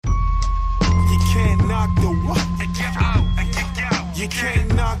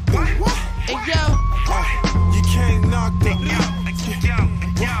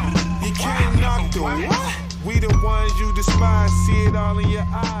the spine, see it all in your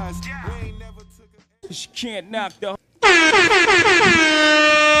eyes. We ain't never took a... She can't knock the...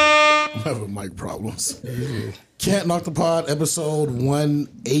 I'm having mic problems. Can't Knock the Pod, episode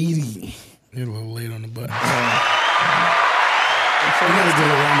 180. You're a little late on the button. We gotta give a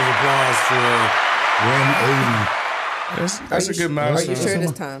round of applause for 180. That's a good milestone. Are you sure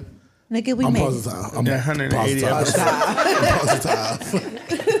this time? Nigga, we I'm made positive. I'm 180 positive.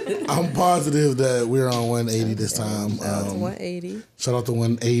 I'm positive that we're on 180 this time. Shout out to 180. Shout out to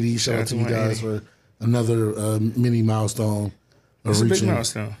 180. Shout out to you guys for another mini milestone of It's a big reaching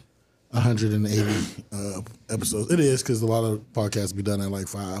milestone. 180 episodes. It is because a lot of podcasts be done at like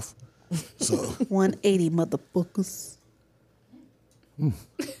 5. So 180 motherfuckers.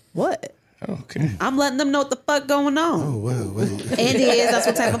 What? Okay. I'm letting them know what the fuck going on. oh well, wait. And it is. That's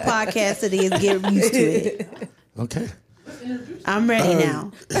what type of podcast it is. Get used to it. Okay. I'm ready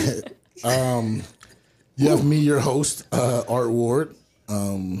now. You have me, your host, Art Ward,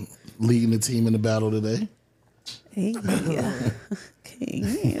 leading the team in the battle today. Hey, yeah.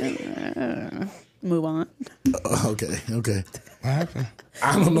 Okay. Move on. Okay. What happened?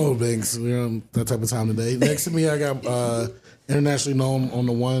 I don't know, Banks. We're on that type of time today. Next to me, I got internationally known on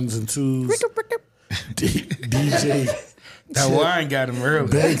the ones and twos, DJ. That wine got him early.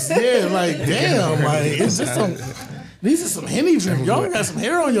 Banks. Yeah, like damn, like it's just some. These are some Henny drink. Y'all got some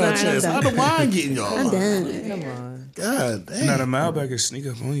hair on your chest. How the wine getting y'all? I'm done. Come on. God damn. Now the Malbec can sneak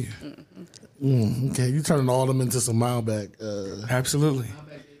up on you. Okay, you turning all them into some Malbec. Absolutely.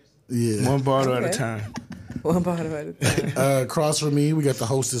 Yeah. One bottle at a time. One bottle at a time. Across from me, we got the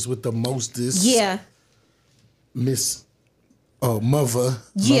hostess with the mostest. Yeah. Miss Mother.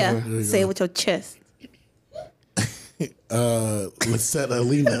 Yeah. There you Say go. it with your chest. Lisette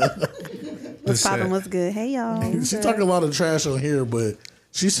Alina. What's poppin'? What's good? Hey, y'all. She talking a lot of trash on here, but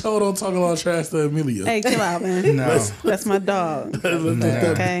she sure don't talk a lot of trash to Amelia. Hey, chill out, man. No. That's my dog.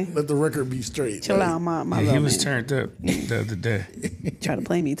 Okay. Let the record be straight. Chill out, my Yeah, little he was man. turned up the other day. Try to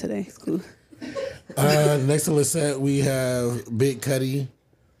play me today. It's cool. Next to Lisette, we have Big Cuddy,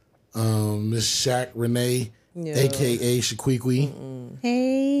 Miss Shaq Renee, a.k.a. Shaquiqui.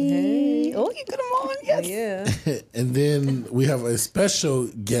 Hey. Oh, you got them on? Yes. Yeah. And then we have a special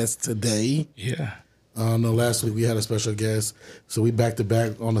guest today. Yeah. No, last week we had a special guest, so we back to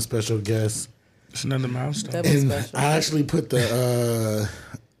back on a special guest. It's another milestone. That was And special. I actually put the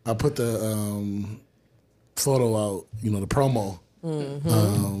photo out, the promo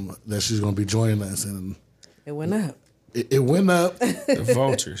that she's gonna be joining us, and It went up. it went up. The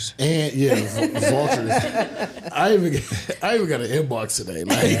vultures. And vultures. I even got an inbox today.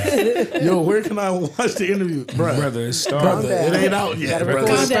 Like, yo, where can I watch the interview, Brother, it's started. Brother, it ain't out yet, brother.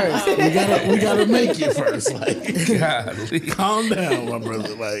 Calm down. We gotta make it first. Like, Golly. calm down, my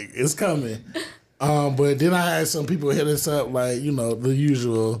brother. Like, it's coming. But then I had some people hit us up, like, the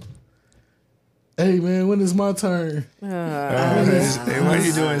usual. Hey man, when is my turn? Hey, what are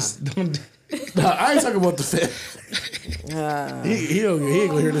you doing? Don't Nah, I ain't talking about the fan. He ain't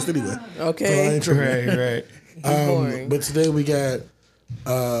gonna hear this anyway. Okay. So I ain't tripping. Right. Boring. But today we got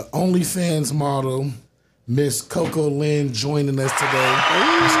OnlyFans model Miss CoCo Lynn joining us today.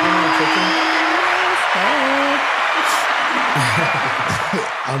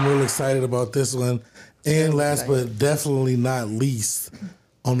 I'm real excited about this one. And last but definitely not least,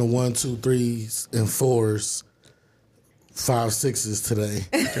 on the 1, 2, 3s, and 4s, 5, 6s today.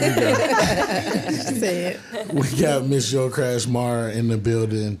 Say it. We got Miss Yo Crash Mara in the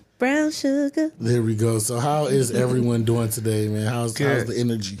building. Brown sugar. There we go. So how is everyone doing today, man? How's the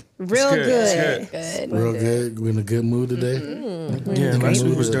energy? Real good. good. It's Good. Real good. We're in a good mood today. Yeah, last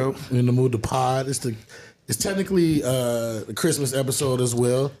week was dope. We're in the mood to pod. It's technically the Christmas episode as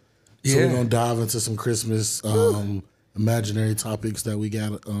well. So Yeah. we're gonna dive into some Christmas imaginary topics that we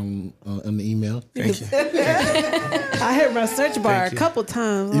got in the email. Thank you. I hit my search bar a couple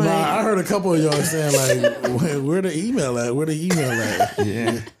times. You know, like, I heard a couple of y'all saying like, "Where the email at? Where the email at?"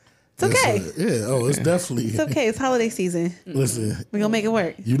 Yeah. it's okay. It's definitely. It's okay. It's holiday season. Listen, We're going to make it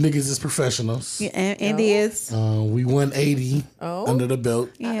work. you niggas is professionals. Yeah, and is. We 180 Oh. under the belt.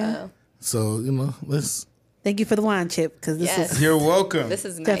 Yeah. So, let's. Thank you for the wine chip because this Yes. is You're welcome. This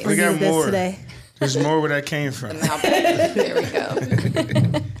is nice. definitely We got needed this more. today. There's more where that came from. There we go.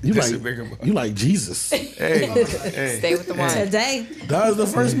 You That's like, a bigger one. you like Jesus. Hey. Stay with the wine. Today. That was the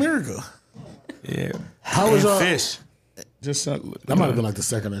first miracle. Yeah. How was y'all? Fish. Just something. That might have been like the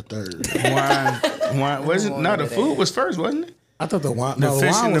second or third. Wine. Wasn't no, the food was first, wasn't it? I thought the wine. The no,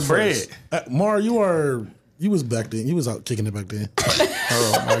 fish wine and the was bread. first. Mar, you was back then. You was out kicking it back then.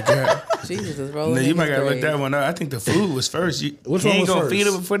 Oh my God. Jesus is rolling. No, in you might his gotta look grave. that one up. I think the food was first. Which you one ain't was gonna first? feed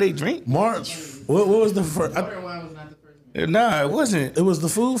them before they drink. Mar, what was the first? Water wine was not the first Nah, it wasn't. It was the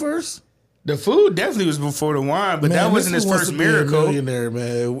food first? The food definitely was before the wine, but that wasn't his first miracle. Millionaire,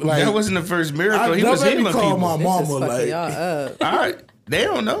 man. Like, that wasn't the first miracle. He was healing call people. my mama like, y'all up. All right, they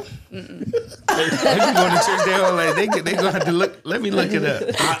don't know. They be going to church. They all like they gonna have to look. Let me look it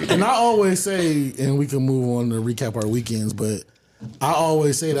up. and I always say, and we can move on to recap our weekends, but I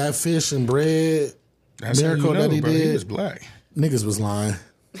always say that fish and bread miracle that he bro. did. He was black. Niggas was lying.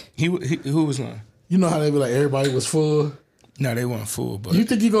 Who was lying? You know how they be like everybody was full. No, they weren't full, but You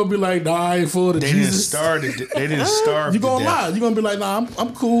think you gonna be like, nah, I ain't full to they Jesus? They didn't starve. You to gonna death. lie? You gonna be like, nah,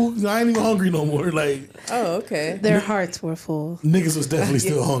 I'm cool. I ain't even hungry no more. Like Oh, okay. Their hearts were full. niggas was definitely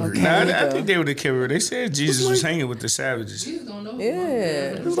still hungry. Okay. Nah, There I you think go. they would have killed her. They said Jesus was hanging with the savages.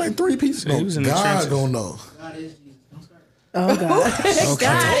 Yeah. It was like 3 pieces. Yeah, he was in the God trenches. don't know. Oh God.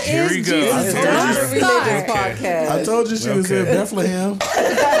 Okay, here we go. It's not a religious podcast. I told you she was in Okay. Bethlehem.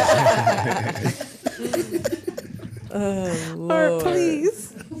 Or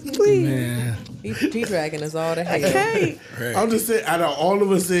please. Please. Man, He dragging us all to hell. Hey. I'm just saying, out of all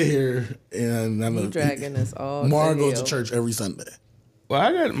of us in here, and I He know dragging us all Mara to goes to hell. church every Sunday. well,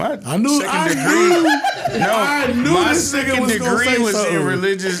 I got my I knew. second I degree. knew. No, I knew my this nigga second was gonna degree say was something.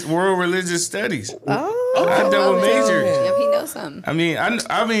 in world religious studies. Oh. I double majored. Yep, he knows something. I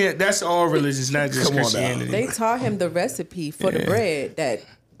mean, that's all religions, not just Come on now. Christianity. They taught him the recipe for the bread that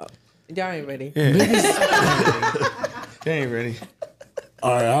y'all ain't ready. Yeah. They ain't ready.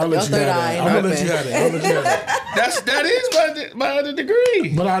 All right, I'll let you third have eye that. I'm gonna let open. you have that. I'll let you have that. That is my other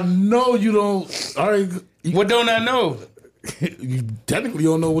degree. But I know you don't. All right, What don't I know? you technically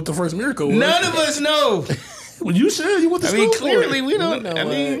don't know what the first miracle was. None of us know. Well, you should. You went to I school mean, for clearly it. we don't. know I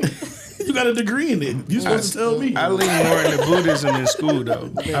mean, You got a degree in it. You supposed to tell me. I lean more into Buddhism in school, though.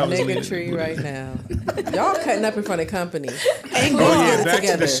 The I was leaning niggatry into right now. Y'all cutting up in front of company. Ain't Oh going. yeah, it back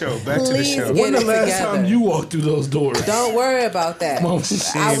together. to the show. Back to the Please show. get When the it last together. time you walked through those doors? Don't worry about that. Mom,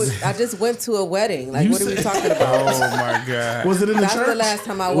 I just went to a wedding. Like, You what are we said- talking about? Oh my God. Was it in the That's church? the last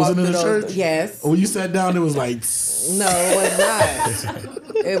time I Was walked it in through the those. church? Yes. When you sat down, it was like. No, it was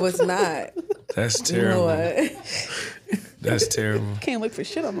not. It was not. That's You know terrible. what? That's terrible. Can't look for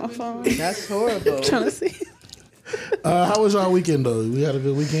shit on my phone. That's horrible. Trying to see. How was y'all weekend though? We had a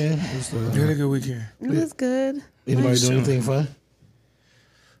good weekend. You had a good weekend. It was good. Anybody do anything fun?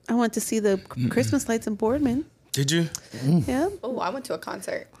 I went to see the Christmas lights in Boardman. Did you? Yeah. Oh, I went to a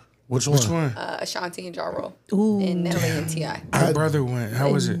concert. Which one? Which one? Ashanti and Ja Rule. Ooh. And Nelly and T.I. My brother went.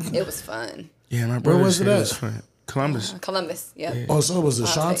 How was it? It was fun. Yeah, my brother was said it it at? was fun. Columbus. Columbus, yep. Oh, so it was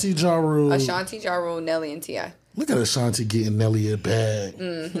Ashanti, Ja Rule. Ashanti, Ja Rule, Nelly, and T.I. Look at Ashanti getting Nelly a bag.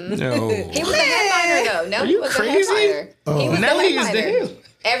 No. He was the headliner, though. Nelly you was crazy? the headliner. He was Nelly the is the headliner. hell.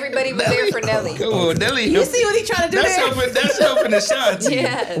 Everybody was there for Nelly. Come on, Nelly. You see what he trying to do That's there? helping. That's helping Ashanti.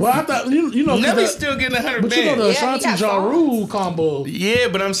 Yes. Well, I thought you know Nelly's that- still getting 100 but you know bands. the Yeah, he Ashanti got Ja songs. Rule combo. Yeah,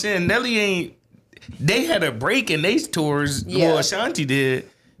 but I'm saying Nelly ain't. They had a break in these tours. Yeah. Well, Ashanti did,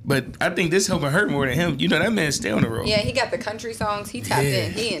 but I think this helping her more than him. You know that man stay on the road. Yeah, he got the country songs. He tapped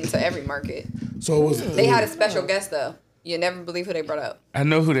in. He into every market. So it was. They had a special guest, though. You never believe who they brought up. I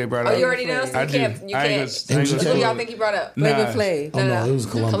know who they brought Oh, up. you already know? So I you do. can't. You I ain't can't. gonna- I ain't Who Who gonna- do y'all think he brought up? Flavor Nah. Flav. Oh no, it was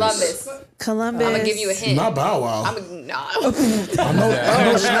Columbus. Columbus. Columbus. I'm gonna give you a hint. Not Bow Wow. No.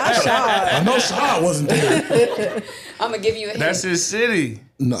 I know Shaw wasn't there. I'm gonna give you a hint. That's his city.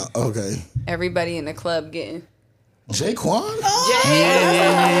 No, okay. Everybody in the club getting. Jaquan?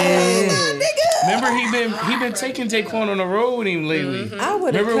 Remember he been taking Jaquan on the road with him lately. I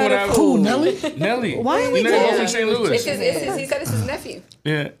would have Remember when I cut a Who, fool. Nelly? Nelly? Why you we know doing they're both that? from St. It's Louis. he said it's his nephew.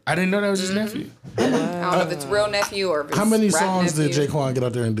 Yeah, I didn't know that was his nephew. I don't know if it's real nephew or if it's How many rap songs did nephew. Jaquan get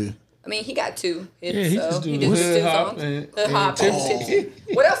out there and do? I mean, he got 2 hits, Yeah, he so just he do did Hood 2 Hop songs. and Hood Hop and Tipsy.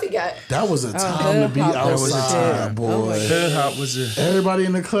 What else he got? That was a time to be Hip Hop was a outside, time. boy. Hood Hop was Everybody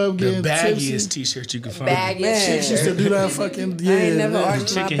in the club the getting baggiest tipsy. T-shirt you could find. Baggy Man. shit. She used to do that fucking, yeah. I ain't never man.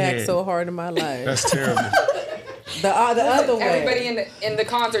 arched my Chicken back head. so hard in my life. That's terrible. The other way. Everybody in the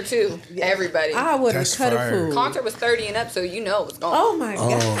concert too. Everybody. I would have That's cut fire. a fool. Concert was 30 and up, so you know it was gone. Oh my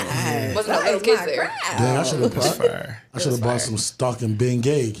god. Wasn't no That little is kids my there. crowd. Dang, I should have Fire. bought some stock in Ben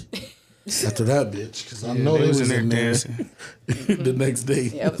Gay after that bitch, because I know They they was was in there dancing. the next day.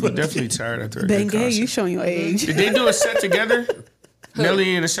 Yeah, it was I'm definitely tired after a Ben good Gay, concert. you showing your age. Did they do a set together?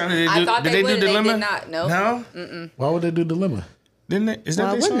 Nelly and Ashanti. I thought Did they they would, do they Dilemma? did not, no. No. Why would they do Dilemma? Didn't they? Is that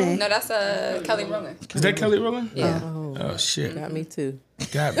Why their wouldn't song? they? No, that's Kelly Rowland. Is that Kelly Rowland? Yeah. Oh shit. Got me too.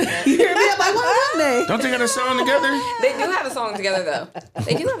 Got me. You hear me? I'm like, why wouldn't they? Don't they got a song together? They do have a song together though.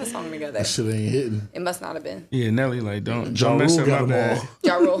 They do have a song together. That shit ain't hitting. It must not have been. Yeah, Nelly, like don't Ja mess Rule up got my them all. bag.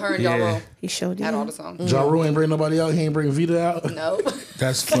 Ja Rule, her and Ja Yeah. Rule He showed you. had all the songs. Ja Rule ain't bring nobody out. He ain't bring Vita out. No.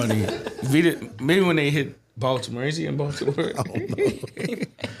 That's funny. Vita, maybe when they hit Baltimore. Is he in Baltimore?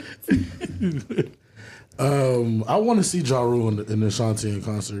 I want to see Ja Rule in the Ashanti in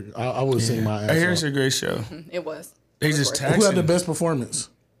concert. I would sing my ass I hear it's off. a great show. It was. They just Who had the taxing. best performance?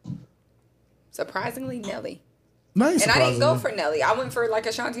 Surprisingly, Nelly. Nice. And I didn't go for Nelly. I went for like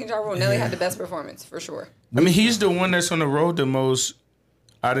Ashanti and Ja Rule. Nelly had the best performance for sure. I mean, he's the one that's on the road the most.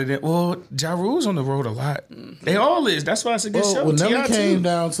 Out of them, well, Ja Rule's on the road a lot. They all is. That's why it's a good show. When Nelly T.I. came too.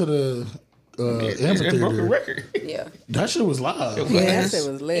 down to the It broke a amphitheater, record. Yeah. that shit was live. Yeah, that shit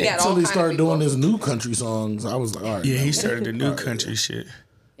was He lit. got all Until he kind of started doing people. his new country songs, I was like, all right. Yeah, man, he started the new country shit.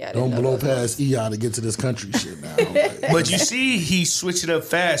 Yeah, I didn't don't know blow those. past EI to get to this country shit now. Like, But you see, he switched it up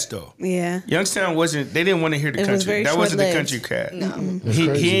fast though. Yeah. Youngstown wasn't. They didn't want to hear the It was country. very That wasn't the short-lived. country cat. No. He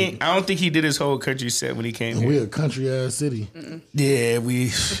crazy. ain't. I don't think he did his whole country set when he came we here. a country ass city. Yeah,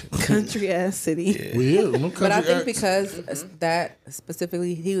 we. Country ass city. We is. No But I country think acts. because that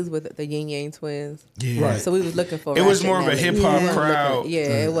specifically, he was with the Yin Yang Twins, Yeah. Right. so we was looking for. It was Ratchet more of a Nelly. hip hop We wasn't crowd. looking- Yeah,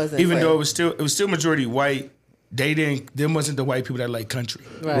 it wasn't. Even like- though it was still majority white. They didn't. Them wasn't the white people that like country.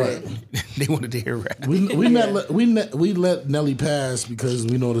 right. They wanted to hear rap. we let Nelly pass because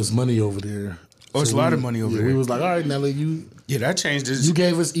we know there's money over there. Oh, it's a lot of money over We there. was like, all right, Nelly, you Yeah, that changed his.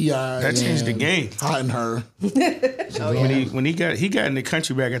 gave us EI. That changed the game. Hot in her. When he got in the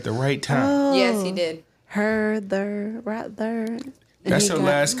country back at the right time. Yes, he did. Her, there, right there. That's your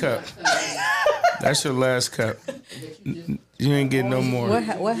last cup. That's your last cup. You ain't getting no more.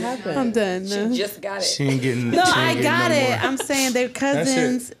 What happened? I'm done. She just got it. She ain't getting. No, she ain't I getting got no it. more. I'm saying they're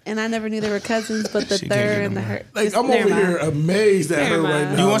cousins, and I never knew they were cousins. But the She can't get third and no the more. her. Like, I'm never over here mind. amazed at her Never right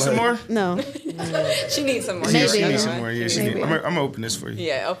mind. now. You want some like, more? No, She needs some more. Yeah, Maybe. she Never needs some mind. more. Yeah, she Maybe. need, I'm gonna open this for you.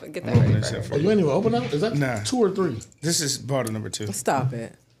 Yeah, open, get that I'm gonna ready open for this her. up for You you. ain't even open up? Is that Nah. 2 or 3? This is bottle number 2. Stop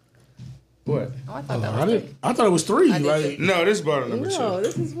it. What? Oh, I thought that was good. I thought it was 3. did Like, No, this is bottle number No, 2.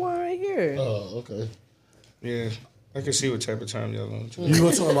 this is one right here. oh, okay. Yeah, I can see what type of time y'all on. You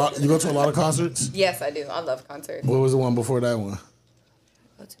go to a lot. You go to a lot of concerts. Yes, I do. I love concerts. What was the one before that one?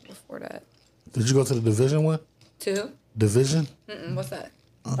 Go to before that. Did you go to the Division one? Two? Division? What's that?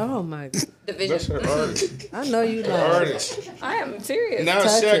 Oh my god. Division. That's her artist. I know you know. Artist. I am serious. Now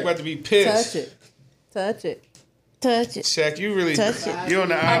Touch Shaq it. about to be pissed. Touch it. Touch it. touch it, Shaq, you really Touch it. you on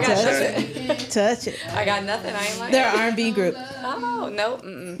the I album, got Shaq. nothing. touch it. I got nothing. I ain't like They're an R&B group. Oh, no.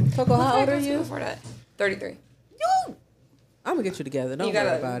 Mm-mm. Coco, how old are What's you? before that? 33. I'm gonna get you together. Don't You worry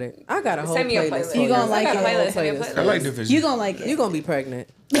gotta- about it. I got a whole Send me a playlist. playlist. for You gonna like I got a it. playlist. Send me a Playlist. I like playlist. Division. You gonna like it. You gonna be pregnant.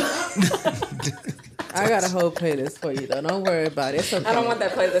 I got a whole playlist for you though. Don't worry about it. It's okay. I don't want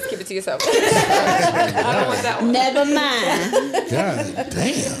that playlist. Keep it to yourself. I don't want that one. Never mind. God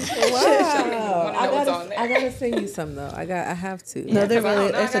damn. Wow. wanna know what's on there. I gotta sing you some though. I have to. No, they're 'Cause I really.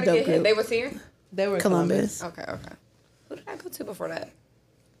 don't know. I That's a gotta dope get hit. group. They was here? They were in Columbus. Okay, okay. Who did I go to before that?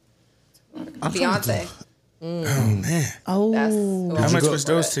 I'm trying to Beyonce. think. Oh man, Oh, That's who I how much go- was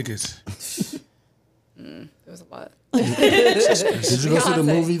those tickets? It was a lot. Did you go see the Beyonce.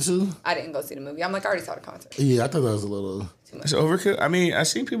 movie too? I didn't go see the movie. I'm like, I already saw the concert. Yeah, I thought that was a little. It's overkill. I mean, I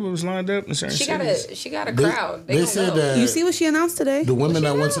seen people was lined up in certain She got cities. a They, crowd. they gonna said go. that you see what she announced today? the women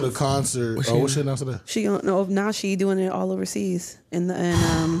that went to the concert. What Oh, she- what she announced today? She don't know now. She doing it all overseas in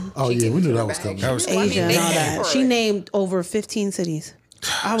Oh She yeah, took we it to knew her that was bag. coming. That was- I mean, Asia and they all paid that. for She it. named over 15 cities.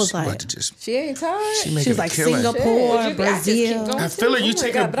 I was She about like, to just. She ain't tired. She she making was a like killing. Singapore, Would you be- I just keep Brazil. going. I feel like you Oh my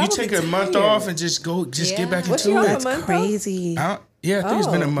take God, but I a would be month tired. off and just get Yeah. back Was she into off it. a That's month? crazy. I think it's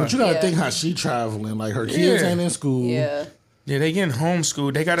been a Oh. month. But you gotta Yeah. think how she traveling. Like her kids Yeah. ain't in school. Yeah. Yeah, they getting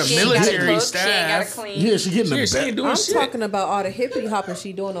homeschooled. They got a She ain't got a military cook. She ain't got a staff. clean. Yeah, she getting Yeah, the she ain't best. doing I'm shit. talking about all the hippie hopping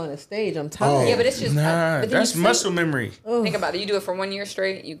she doing on the stage. I'm tired. Yeah, but it's just Nah, but then that's you muscle memory. Think about it. You do it for 1 year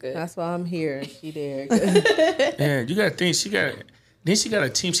straight, you good. That's why I'm here and she there. Yeah, you gotta think she got. Then she got a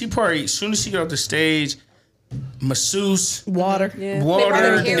team. She probably as soon as she got off the stage, masseuse, Water. Yeah. water,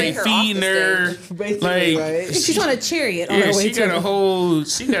 probably they carry her off feeding the her. Basically, Like, right? She's on a chariot on yeah, her way she got to. a whole.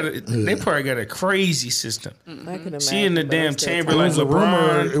 She got a. They probably got a crazy system. I can imagine. She in the but I'm damn still chamber It tired. like was a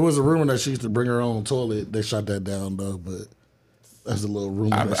rumor. LeBron. It was a rumor that she used to bring her own toilet. They shot that down though, but that's a little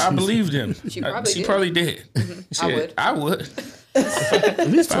rumor. that I she- believe them. She probably she did. probably did. Shit, would. I would. At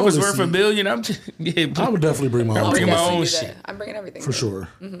least If I was toilet worth $1 seat. billion, I'm just, yeah, I would definitely bring my I'll own bring my toilet own seat. shit. I'm bringing everything. for sure.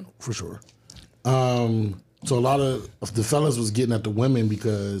 For sure. So a lot of the fellas was getting at the women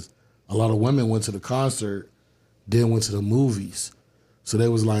because a lot of women went to the concert, then went to the movies. So they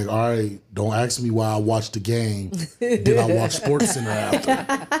was like, all right, don't ask me why I watched the game. Then I watch Sports Center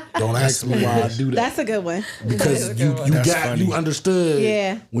after. Don't ask me why I do that. That's a good one. Because you That's got funny. you understood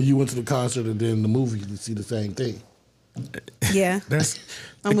Yeah. when you went to the concert and then the movie you see the same thing. Yeah. That's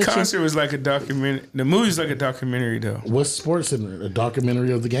I'm the with you. concert was like a documentary. The movie's like a documentary though. What's Sports Center? A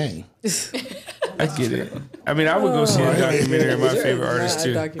documentary of the game. I get it. I mean, I would go see a documentary of my favorite artist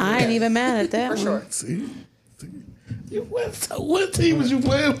too. I ain't even mad at that. For sure. See? What team is you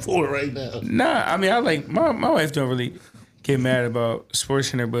playing for right now? Nah, I mean, I like my wife don't really get mad about Sports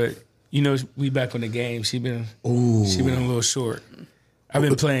Center, but you know, we back on the game. She been a little short. I've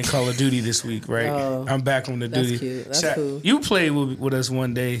been playing Call of Duty this week, right? Oh, I'm back on the that's duty. cute. That's cool. You played with us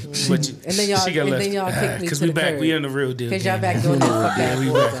one day, but And then y'all kicked me because to we the back. curb. We on the real deal. Because y'all game. back doing that fuck Yeah, ass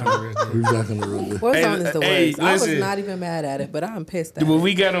we back on the real deal. We back on the road. Warzone is the Hey, worst. I was listen. not even mad at it, but I'm pissed at When it.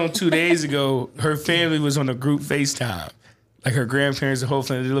 we got on 2 days ago, her family was on a group FaceTime. Like her grandparents, the whole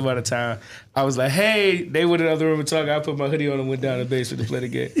family, they live out of town. I was like, hey, they were in the other room and talking. I put my hoodie on and went down to the basement to play the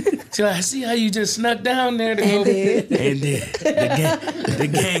game. She's like, I see how you just snuck down there to go. And then the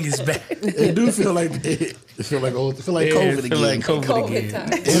gang is back. It do feel like COVID It feel like again. COVID again. time.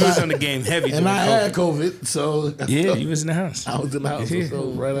 It was on the game heavy. And during I had COVID. COVID, so Yeah, you was in the house. I was in the house,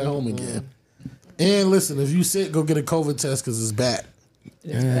 so right at home again. And listen, if you sick, go get a COVID test because it's back.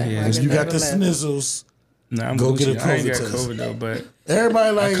 Yeah. If you got the snizzles, Nah, I'm Go Gucci. get a I ain't got COVID test. COVID though, but everybody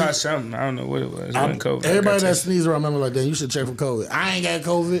I like caught something. I don't know what it was. It wasn't COVID. everybody I got that tested. sneezes around me like that, you should check for COVID. I ain't got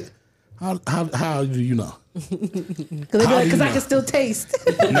COVID. How do you know? Because I can still taste.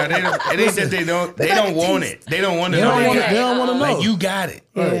 No, they don't. It ain't that they don't. They don't want it. They don't want to They know. don't want to. got They it. don't want to know. Like you got it.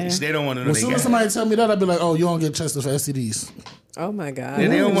 Yeah. They don't want to know. As They soon got as it. somebody tell me that, I'd be like, "Oh, you don't get tested for STDs." Oh my God. Yeah,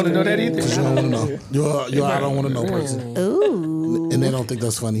 they don't want to know that either. You don't want to know. You're I don't want to know person, Ooh, and they don't think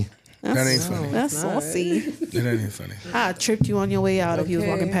that's funny. That ain't funny. that's saucy. That ain't funny. I tripped you on your way out if you was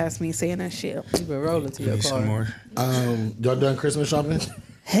Okay. walking past me saying that shit. You've been rolling to your Need some car. more. Y'all done Christmas shopping?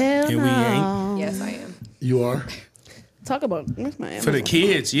 Hell And we no. Yes, I am. You are. Talk about where's my For the Amazon?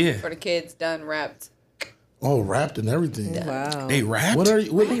 kids, yeah. For the kids, done, wrapped. Oh, wrapped and everything. Wow. They rapped. What are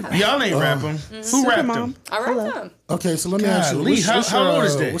you? What, Y'all ain't rap them. Who rapped them? I wrapped them. okay, so let me ask you. Golly, how old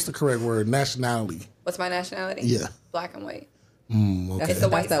is that? What's the correct word? Nationality. What's my nationality? Yeah. Black and white. Okay. It's the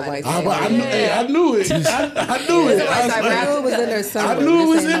white that side. white I, side. I, knew, hey, I knew it. I knew it. It's the white I was side like, I knew it was in there somewhere. knew it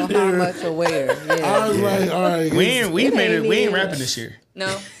was Just ain't in know there. how much or where. Yeah. I was like, all right. We ain't It made it. ain't We ain't even- rapping this year. No,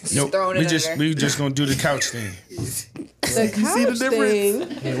 just Nope. throwing it under. We just gonna do the couch thing. The couch thing. Yeah, we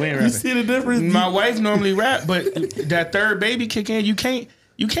ain't You rapping. see the difference? My wife normally rap, but that third baby kick in. You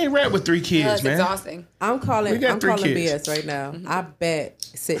can't rap with 3 kids, It's man. exhausting. I'm We calling got 3 kids. BS right now. I bet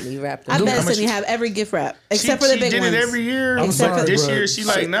Sydney rapped it. I bet How much- Sydney have every gift wrap except for she the big did ones. it every year. I'm but sorry, this bro. year she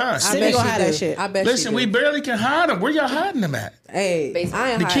like, nah. I Sydney bet gonna she have do. that shit. I bet Listen, she we do. barely can hide them. Where y'all hiding them at? Hey, Basically. I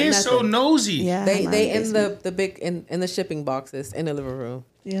ain't The hiding kids so nothing. nosy. Yeah, They mine in is. the big in the shipping boxes in the living room.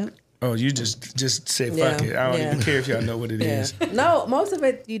 Yeah. Oh, you just say fuck Yeah, it. I don't yeah. even care if y'all know what it Yeah. is. No, most of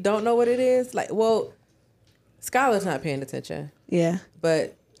it you don't know what it is. Like, well, Skylar's not paying attention, Yeah.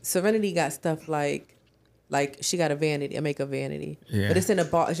 but Serenity got stuff like she got a vanity, a makeup vanity, Yeah. but it's in a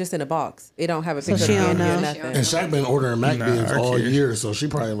box. It's just in a box. It don't have a So picture she of don't the vanity or know. nothing. And Shaq been ordering Mac Nah, bids our all kids. year, so she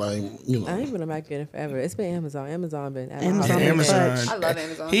probably like, you I know. ain't been a Mac Vanity forever. It's been Amazon. Amazon been at my Amazon. house. Yeah, Yeah, Amazon. I love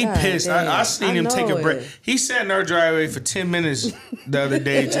Amazon. He God pissed. I damn. seen I him take a know break. it. He sat in our driveway for 10 minutes the other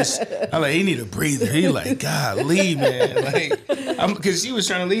day. I'm like, he need a breather. He like, God, leave, man. Like, because she was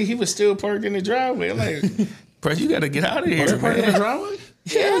trying to leave. He was still parked in the driveway. I'm like, bro, you got to get out of here, Park in the man. driveway?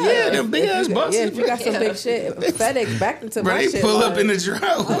 Yeah, them big ass buses. Yeah, if you got some big shit, FedEx backed into Bro, my they shit. pull up like- in the I was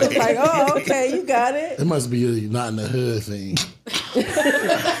driveway. like, oh, okay, you got it. It must be a not in the hood thing.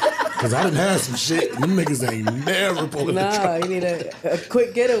 Because I done had some shit. Them niggas ain't never pulling the truck. No, you need a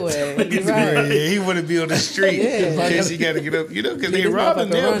quick getaway. You're Yeah, right. he want to be on the street in Yeah. case he got to get up. You know, because they this robbing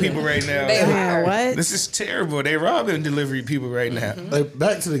motherfucker nail running. people right now. They Man, are. what? This is terrible. They robbing delivery people right now. Like,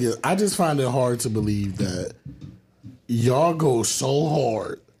 back to the gift. I just find it hard to believe that y'all go so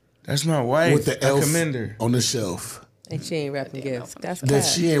hard That's my wife. with the I elf commend her. on the shelf And she ain't wrapping gifts. That's that bad.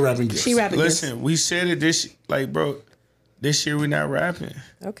 she ain't wrapping gifts. She rapping this. Listen, we said it bro, this year we not rapping.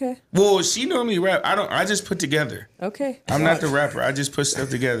 Okay. Well, she normally rap. I just put together. Okay. I'm not the rapper. I just put stuff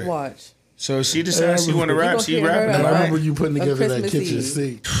together. Watch. So she decides she want to rap. gonna She hear her rapping And I all remember right. you putting On together that Christmas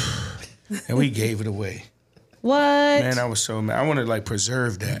kitchen Eve. sink. And we gave it away. What? Man, I was so mad. I want to like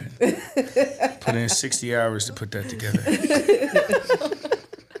preserve that. Put in 60 hours to put that together.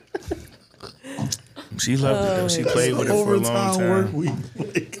 She loved it though. She played with it for a long Overtime work time.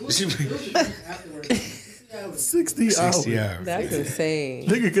 week. She 60 60 hours. hours. That's insane.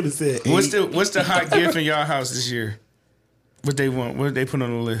 Nigga could have said What's the hot gift in y'all house this year? What they want? What did they put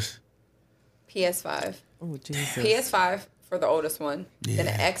on the list? PS5. Oh, Jesus. PS5 for the oldest one, then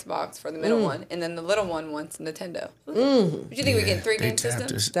an Xbox for the middle one, and then the little one wants Nintendo. What you think we get 3 game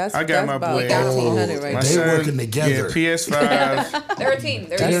systems? I got my boy. $1,300 right My there. They son, working together. Yeah, PS5. They're a team.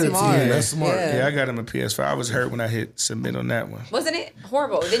 They're They're a a team. team. That's smart. Yeah, I got him a PS5. I was hurt when I hit submit on that one. Wasn't it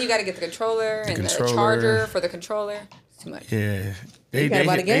horrible? Then you got to get the controller and controller. the charger for the controller. It's too much. Yeah, You got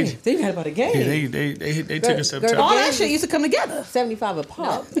about a game. You got about a game. They took us up Girl, top. All that shit used to come together. $75 a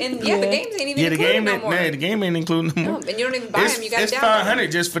pop. And the games ain't even Yeah, the included game no ain't more. the game ain't included no No, more. and you don't even buy them. You got to It's download them.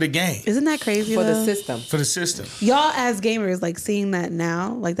 $500 just for the game. Isn't that crazy For though? the system. For the system. Y'all as gamers, like seeing that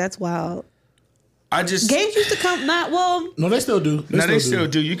now, like that's wild. I just Games used to come No, they still do. they still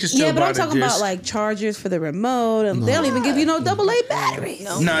do. You can still yeah, but buy I'm talking the about disc. like chargers for the remote, and they don't even give you no AA batteries.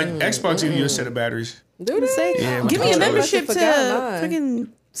 No. Nah, Xbox give you a set of batteries. Do they? Yeah, Give me a Oh, membership to forgot mine. freaking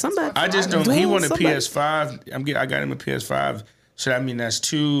somebody. I just don't. Dual He wanted somebody. PS5. I got him a PS5. So that mean that's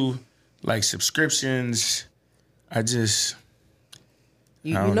 2 like subscriptions. I just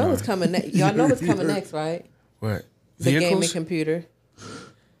You I don't know know. what's coming next. Y'all know what's coming next, right? what The gaming vehicles? computer.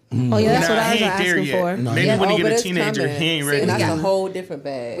 Oh yeah, that's what I was he ain't there asking yet. for. Maybe Yeah. when he Oh, get but a it's teenager, coming. he ain't See, ready. and that's yet. a whole different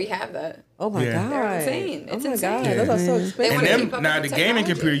bag. We have that. Oh my Yeah. god, They're insane. It's oh my insane. god, Yeah. those are so They expensive. wanna And keep them up now with the the gaming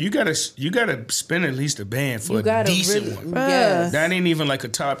technology. computer, you gotta spend at least a band for You a gotta decent really, one. yes. That ain't even like a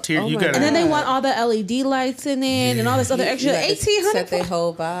top tier. Oh you my gotta. And then they God. want all the LED lights in it and all this other extra. You got to $1,800. set their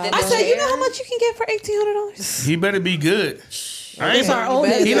whole vibe. I said, you know chair. how much you can get for $1,800? He better be good. I ain't, It's our old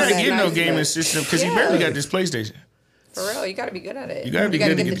better he go not that getting no nice gaming back. system because he barely got this PlayStation. For real, you got to be good at it. You gotta be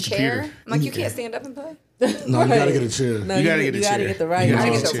gotta good to get get the the chair. computer. I'm like, you can't stand up and play. No, you gotta get a chair. No, You gotta get a you gotta chair. get the right. You You gotta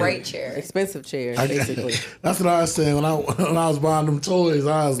got to get get the chair. right chair. expensive chairs, I- basically. That's what I was saying when I was buying them toys.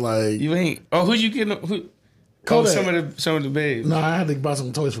 I was like, You ain't. Oh, who you getting? Who? Oh, Kodak. some of the babes no, I had to buy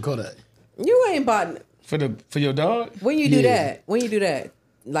some toys for Kodak. You ain't bought. for your dog. When you do Yeah. that? When you do that?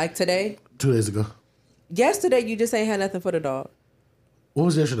 Like today? 2 days ago. Yesterday, you just ain't had nothing for the dog. What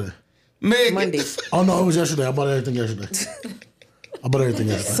was yesterday? Man, Monday. Oh no, it was yesterday. I bought everything yesterday. I bought everything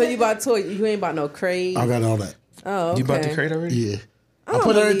yesterday. So you bought toy. You ain't bought no crate. I got all that. Oh, okay. You bought the crate already? Yeah. I don't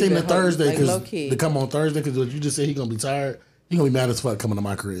put everything believe to it, Thursday like, because low-key. to come on Thursday because you just said he gonna be tired. He gonna be mad as fuck coming to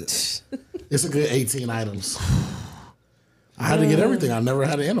my crib. It's a good 18 items. I had to get everything. I never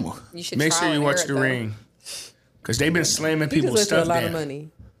had an animal. You should Make try sure you and watch hear The it, though. Ring. Because they've been slamming You just people's went through a stuff lot down. of money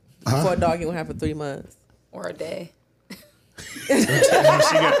for a dog you won't have for 3 months. Or a day. They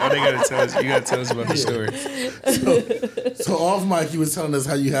gotta tell us. You gotta tell us about the story. So off mic, you was telling us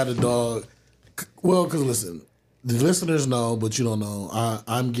how you had a dog. Well, because listen, the listeners know, but you don't know.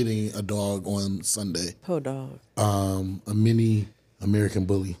 I'm getting a dog on Sunday. Poor dog. A mini American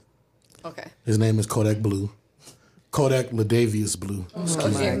bully. Okay. His name is Kodak Blue. Kodak Ladavius Blue. Oh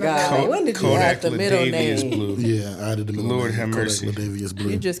my God. When did you Kodak have the middle Ladavius name? Blue. Yeah, I added the middle Lord name, have Kodak mercy. Ladavius Blue.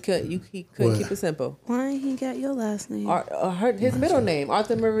 You just couldn't. He couldn't What? keep it simple. Why he got your last name? His middle name,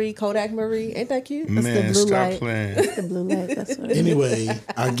 Arthur Marie, Kodak Marie. Ain't that cute? That's Man, the blue stop light. playing. The blue light. That's what it is. Anyway,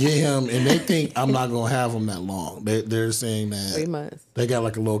 I get him, and they think I'm not gonna have him that long. They're saying 3 that months. they got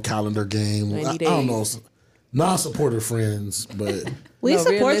like a little calendar game. 90 I don't know, days. non-supporter friends, but We No,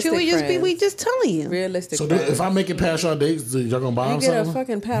 support you. realistic We just telling you. Realistic. so friends. if I make it past y'all dates, y'all gonna buy you him get a something?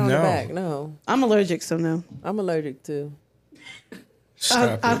 fucking pat on the No. back. No, I'm allergic, so no. I'm allergic to.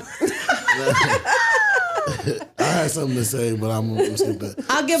 Stop it. I had something to say, but I'm gonna skip that.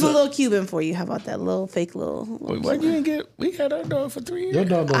 I'll give him a little Cuban for you. How about that little fake little? Why you didn't get? We had our dog for 3 years. Your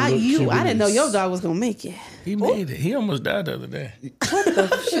dog don't I look didn't know cute. your dog was gonna make it. He made it. He almost died the other day.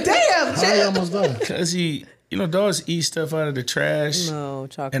 Damn, How he almost died? Cause dogs eat stuff out of the trash. No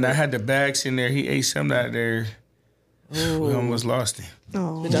chocolate. And I had the bags in there. He ate something out of there. We almost lost him.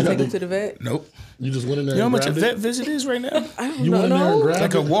 Oh, Did y'all take him to the vet? Nope. You just went in there. You know how and much a grabbed vet it? visit is right now? You went in there and grabbed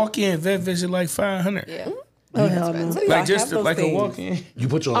Like a it. walk-in vet visit, like $500. Yeah. oh hell no. What do y'all Like just have those like a things? walk-in. You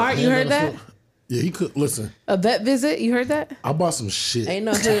put your Art, you hand heard on the that? floor. Yeah, he could listen. A vet visit. You heard that? I bought some shit. Ain't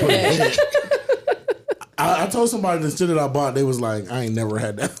no hood vet. I told somebody the shit that I bought. They was like, I ain't never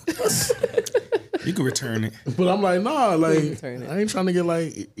had that. You can return it. But I'm like, nah, like return it. I ain't trying to get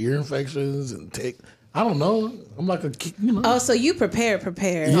like ear infections and take. I don't know. I'm like a, you know. Oh, so you prepared.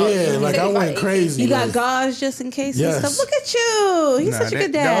 Yeah, like I went crazy. You got like, gauze just in case Yes. and stuff. Look at you. He's such a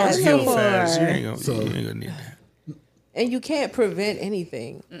good dad. Dogs So heal fast. You far. ain't gonna need that. And you can't prevent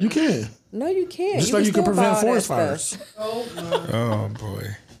anything. You can. No, you can't. Just like you can still prevent buy all forest that fires. stuff. Oh boy.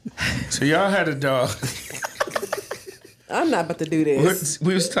 So y'all had a dog. I'm not about to do this.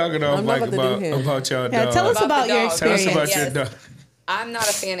 We was talking off I'm not mic about to do him. about y'all Yeah, dog. tell us about the your dog. Tell us experience. about your Yes. dog. I'm not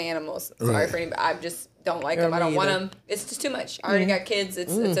a fan of animals. Sorry Right. for anybody. I just don't like Or them. I don't me want either. them. It's just too much. I already got kids.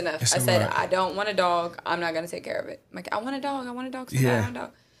 It's enough. It's I a said, lot. I don't want a dog. I'm not going to take care of it. I'm like, I want a dog. I want a dog. So Yeah. I want a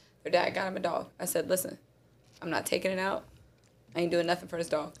dog. Their dad got him a dog. I said, listen, I'm not taking it out. I ain't doing nothing for this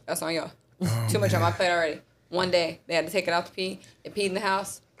dog. That's on y'all. Too much on my plate already. One day, they had to take it out to pee. It peed in the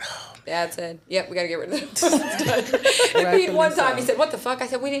house. Dad said, yep, we got to get rid of it. It peed one time. He said, what the fuck? I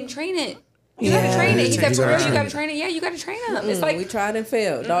said, we didn't train it. You got to train it. He said, for real, you got to train it? Yeah, you got to train him. It's like we tried and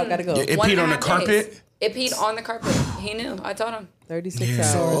failed. Dog got to go. It peed on the carpet? It peed on the carpet. He knew. I told him. 36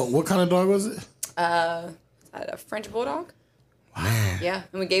 hours. So what kind of dog was it? A French bulldog. Man. Yeah,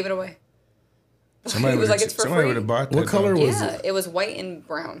 and we gave it away. Somebody It was like, it's for free. would have bought that. What color was Yeah, it? it was white and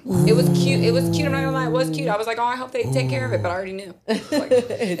brown. It was cute. It was cute. I'm not gonna lie, it was cute. I was like, oh, I hope they take care of it, but I already knew.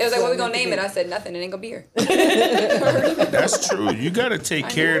 It was like, what we gonna name it? I said, nothing. It ain't gonna be here. That's true. You gotta take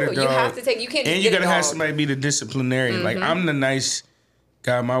care of the dog. You have to take. You can't. Just And you get gotta a have dog. somebody be the disciplinarian. Like I'm the nice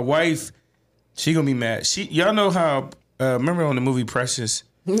guy. My wife, she gonna be mad. Y'all know how? Remember on the movie Precious?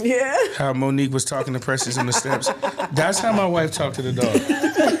 Yeah. How Monique was talking to Precious on the steps. That's how my wife talked to the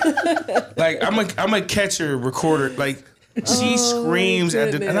dog. Like I'm a catcher recorder. Like she screams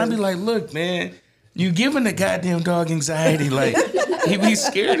at the, and I be like, look, man, you giving the goddamn dog anxiety. Like he be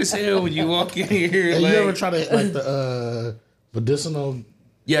scared as hell when you walk in here. Have like, you ever tried to like the medicinal?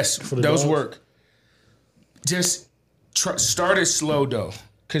 yes, for the those dogs? work. Just start it slow though.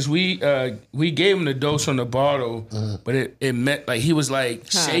 Cause we gave him the dose on the bottle, but it meant like he was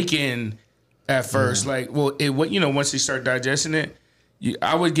like shaking at first. Like, well, once he start digesting it,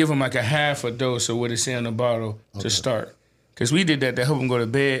 I would give him like a half a dose of what it said on the bottle to start. Cause we did that to help him go to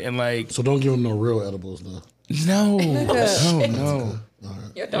bed and like. So don't give them no real edibles though. No.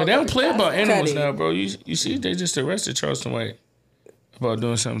 Your They dog don't play about animals Cuddy. now, bro. You see, they just arrested Charleston White about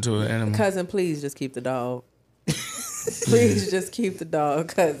doing something to an animal. Cousin, please just keep the dog. Please just keep the dog,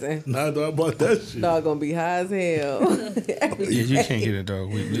 cousin. Nah, dog about that shit. Dog gonna be high as hell. Yeah, you can't get a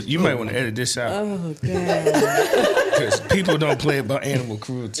dog. You might want to edit this out Oh god. because people don't play about animal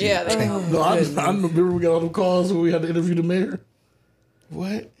cruelty. Yeah, they don't. No, I remember we got all them calls when we had to interview the mayor.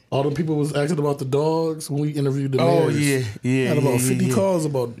 What? All the people was asking about the dogs when we interviewed the mayor. Oh yeah. Had about 50 yeah. calls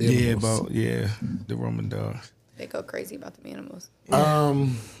about animals. The Roman dogs. They go crazy about the animals. I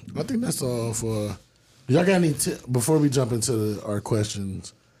think that's all for. Y'all got any before we jump into our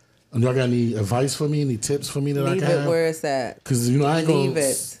questions? Y'all got any advice for me? Any tips for me that Leave I can it have? where it's at. Because I ain't gonna Leave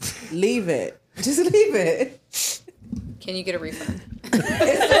it. Leave it. Just leave it. Can you get a refund?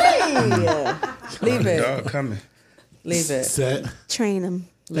 Leave it. Dog coming. Leave it. Set. Train him.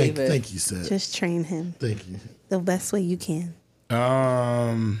 Leave it. Thank you, Set. Just train him Thank you. the best way you can.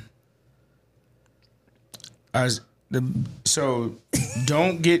 So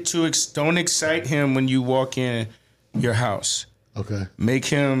don't get too don't excite him when you walk in your house. Okay. Make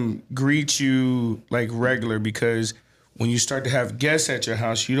him greet you like regular, because when you start to have guests at your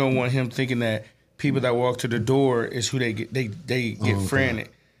house, you don't want him thinking that people that walk to the door is who they get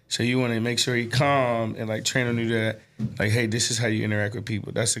frantic. So you want to make sure he calm and like train him to do that. Like, hey, this is how you interact with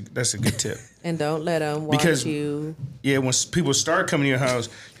people. That's a good tip. And don't let them watch Because- you. Yeah, when people start coming to your house,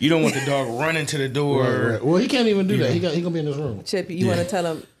 you don't want the dog running to the door. Right. Well, he can't even do that. He gonna be in his room. Chip, you want to tell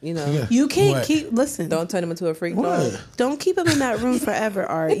them, You can't What? listen. don't turn him into a freak dog. What? Don't keep him in that room forever,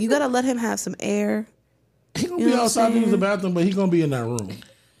 Art. You gotta let him have some air. He gonna You be know what I'm outside to use saying? the bathroom, but he gonna be in that room.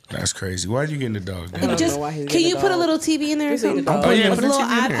 That's crazy. Why'd you get the dog? I don't Just know why he's can getting you a put a dog. little TV in there or Just eat something? the dog. Oh, yeah, Put a put little the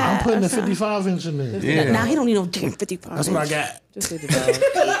TV in there. iPad. I'm putting or the something. 55 inch in there. Yeah. Now he don't need no damn 55. That's what I got. Just leave the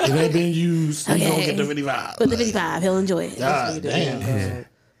dog. It ain't been used. He gonna Okay. get the 55. Put the 55. He'll enjoy it. God damn.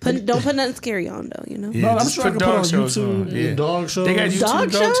 Don't put nothing scary on though. You know. Yeah, No, I'm just sure I put can put on dog shows YouTube. on. Yeah. Dog shows. They got YouTube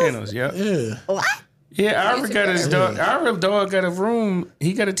Dog dog shows? channels. Yep. Yeah. What? Yeah, Ira got his dog. Ira dog got a room.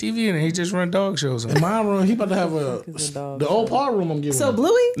 He got a TV in it. He just run dog shows on. In my room, he about to have the old Paul room I'm giving So him.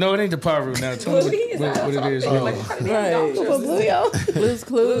 Bluey? No, it ain't the power room now. Tell me what it is. Right. Bluey, yo. Blue's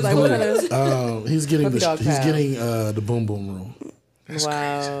Clues. Like, what kind of. He's getting Puppy dog pal. the boom boom room.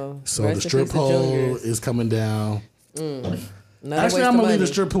 Wow. So Rest the in strip peace to pole Juniors. is coming down. Another Actually, waste I'm gonna of leave the money.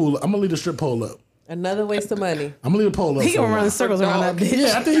 strip pole. I'm gonna leave the strip pole up. Another waste of money. I'm gonna leave the pole up. He for a gonna run while. circles around that bitch.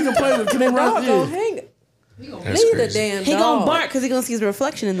 Yeah, I think he can play with. Can they Dog run? gonna Yeah. hang it. That's Leave the crazy. damn He dog. gonna bark because he gonna see his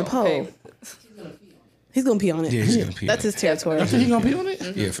reflection in the pole. He's gonna pee on it. Yeah, he's gonna pee. That's his territory. I think he gonna pee on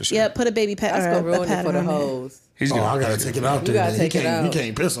it. Yeah, for sure. Yeah, put a baby pet. That's or gonna a ruin it pad for the on it. hoes. He's Oh, gonna. I gotta take it out You there. gotta He take it can't. He out.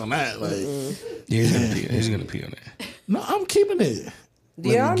 can't piss on that. Like, Yeah, he's gonna pee. He's gonna pee on it. no, I'm keeping it. Do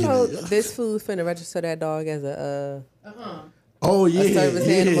Let y'all me get know it. this food finna register that dog as a Oh yeah, service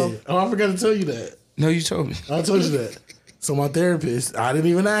yeah. animal. Oh, I forgot to tell you that. No, you told me. I told you that. So my therapist, I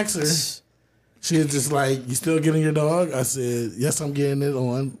didn't even ask her. She was just like, "You still getting your dog?" I said, "Yes, I'm getting it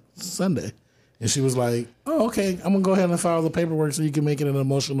on Sunday." And she was like, "Oh, okay. I'm gonna go ahead and file the paperwork so you can make it an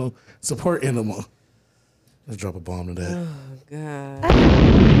emotional support animal." Let's drop a bomb to that. God.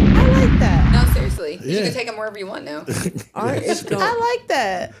 I like that. No, seriously. You Yeah. can take them wherever you want now. Art is going. I like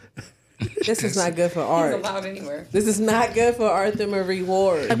that. This is not good for He's Art. allowed anywhere. This is not good for Arthur Marie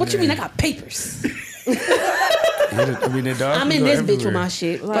Ward. Like, what you mean? I got papers. I mean, the dog I'm can in go this bitch everywhere. with my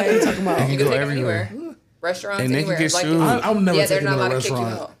shit. What Like- are you talking about? You go can take them everywhere. anywhere. Restaurants, And they can anywhere. get Like, sued. I'm never yeah, they're taking not him to a allowed to kick you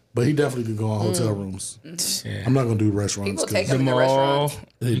restaurant, out. but he definitely could go on hotel rooms. Yeah. I'm not gonna do restaurants. People 'cause take The them to mall. restaurants.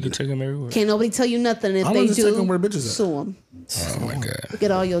 You can take them everywhere. Can't nobody tell you nothing. If I'm they gonna just take do, them where bitches at. sue them. Oh my god. Get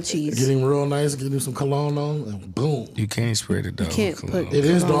all your cheese. Get him real nice, get him some cologne on, and boom. You can't spray the dog can't cologne. put- It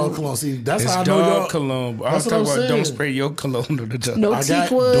is dog cologne. See, that's It's how I know y'all. dog cologne. But I'm That's what talking I'm about don't saying. spray your cologne to the dog. No I got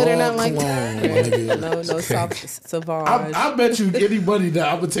teak wood or dog nothing like cologne. that. nigga. No Sauvage. I bet you anybody that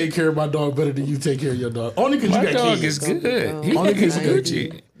I would take care of my dog better than you take care of your dog. Only because My you got dog kids. is good. He Only 'cause is you got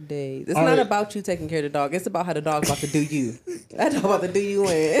Gucci. Days. It's All not right. about you taking care of the dog. It's about how the dog's about to do you. That dog about to do you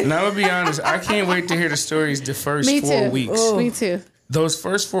in. Now, I'm gonna be honest. I can't wait to hear the stories the first Me 4 too. weeks. Me too. Those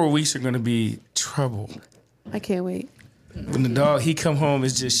first 4 weeks are gonna be trouble. I can't wait. When the dog he come home,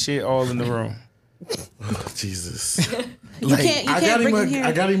 it's just shit all in the room. Jesus. You can't. You I can't bring him I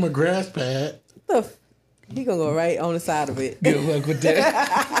here. got him a grass pad. He gonna go right on the side of it. Good luck with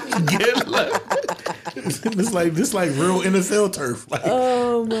that. Good luck, This like real NFL turf. Like,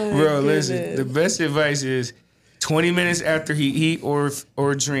 Oh my bro. goodness. Listen, the best advice is 20 minutes after he eat or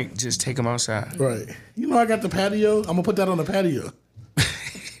drink, just take him outside. right. You know I got the patio. I'm gonna put that on the patio.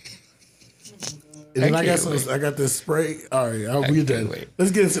 And then I got can't wait. I got this spray. All right, I'll be can't done. wait.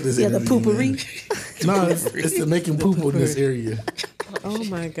 Let's get into this. Yeah, the interview, man. poopery. No, it's the making poop in this area. Oh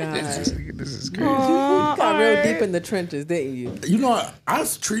my god. This is crazy. You got real deep in the trenches, didn't you? You know, I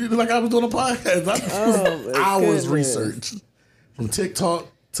treated it like I was doing a podcast. Oh, my hours goodness. research from TikTok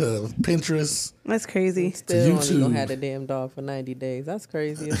to Pinterest. That's crazy. Still only YouTube. gonna have the damn dog for 90 days. That's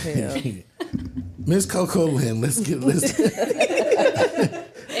crazy as hell. Miss CoCo Lynn, let's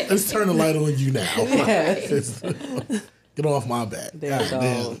let's turn the light on you now. Yes. Get off my back. Damn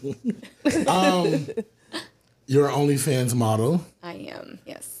dog. Damn. You're an OnlyFans model. I am,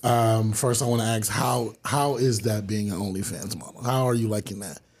 yes. First, I want to ask how is that being an OnlyFans model? How are you liking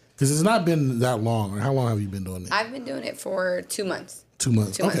that? Because it's not been that long. How long have you been doing it? I've been doing it for 2 months. 2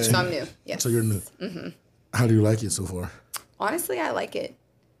 months. 2 months, so I'm new. Yes. So you're new. Mm-hmm. How do you like it so far? Honestly, I like it.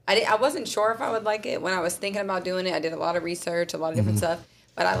 I wasn't sure if I would like it when I was thinking about doing it. I did a lot of research, a lot of different stuff,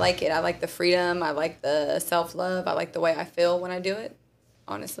 but I like it. I like the freedom. I like the self-love. I like the way I feel when I do it.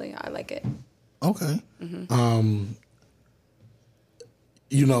 Honestly, I like it. Okay.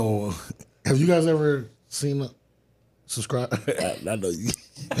 You know, have you guys ever seen subscribe? I know you.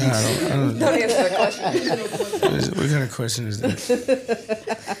 I don't Don't answer the question. what kind of question is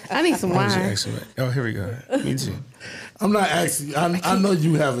that? I need some Why would you wine. ask me that? Oh, here we go. Me too. I'm not asking. I know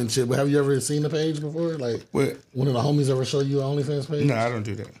you haven't, shit, but have you ever seen the page before? Like, What? one of the homies ever show you an OnlyFans page? No, I don't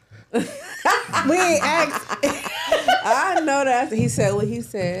do that. We ain't asked. I know that. He said what he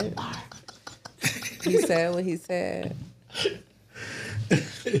said. He said what he said.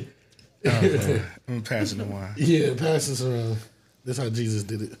 I'm passing the wine. Yeah, pass this around. That's how Jesus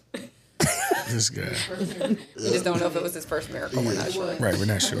did it. This guy. You just don't know if it was his first miracle. We're not sure. Right, we're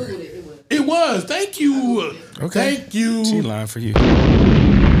not sure. It was. Thank you. Okay. Thank you. She lying for you. So,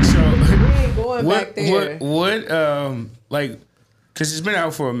 We ain't going back what, there. like, because it's been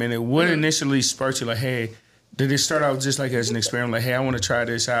out for a minute. What initially sparked you? Like, hey, did it start out just like as an experiment? Like, hey, I want to try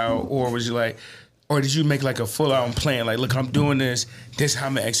this out, or was you like, or did you make like a full out plan? Like, look, I'm doing this. This is how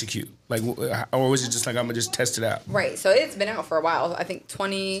I'm gonna execute. Like, or was it just like I'm gonna just test it out? Right. So it's been out for a while. I think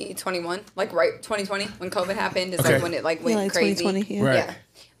 2021, like right 2020 when COVID happened is Okay. like when it like went Yeah, like crazy. 2020. Yeah. Right.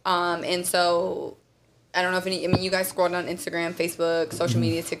 Yeah. And so I don't know if you guys scrolled on Instagram, Facebook, social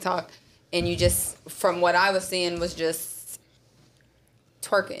media, TikTok, and you just, from what I was seeing, was just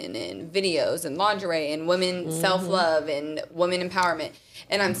twerking and videos and lingerie and women self-love and women empowerment.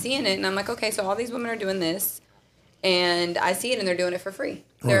 And I'm seeing it and I'm like, okay, so all these women are doing this and I see it and they're doing it for free.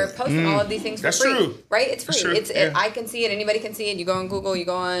 They're Right. posting all of these things for That's free. true. Right? It's free. That's true. It's Yeah. I can see it. Anybody can see it. You go on Google, you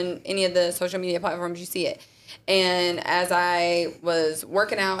go on any of the social media platforms, you see it. And as I was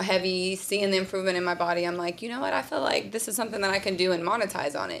working out heavy, seeing the improvement in my body, I'm like, you know what? I feel like this is something that I can do and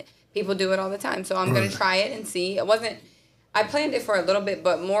monetize on it. People do it all the time. So I'm going to try it and see. I planned it for a little bit,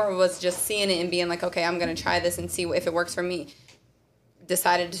 but more was just seeing it and being like, okay, I'm going to try this and see if it works for me.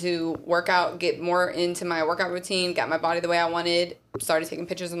 Decided to work out, get more into my workout routine, got my body the way I wanted, started taking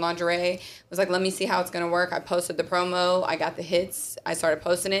pictures in lingerie. Was like, let me see how it's going to work. I posted the promo. I got the hits. I started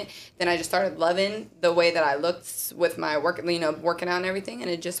posting it. Then I just started loving the way that I looked with my working out and everything,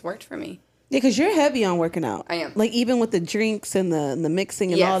 and it just worked for me. Yeah, because you're heavy on working out. I am. Like, even with the drinks and the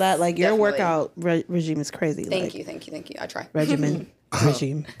mixing and Yes, all that, like, your definitely. workout regime is crazy. Thank you. I try. Regime.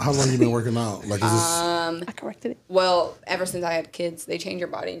 How long you been working out? Like, is this? I corrected it. Well, ever since I had kids, they change your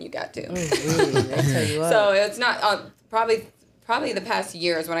body and you got to. They tell you what. So it's not probably the past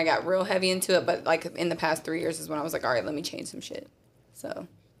year is when I got real heavy into it, but like in the past 3 years is when I was like, all right, let me change some shit. So.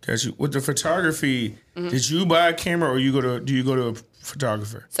 Got you. With the photography, did you buy a camera or do you go to a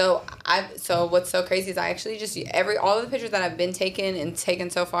photographer? So what's so crazy is I actually just all of the pictures that I've been taken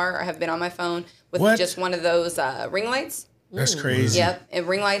so far have been on my phone with just one of those ring lights. That's crazy. Yep, and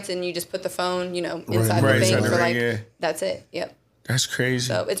ring lights, and you just put the phone, inside the thing for like that's it. Yep. That's crazy.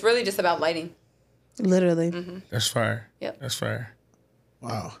 So it's really just about lighting. Literally. That's fire. Yep. That's fire.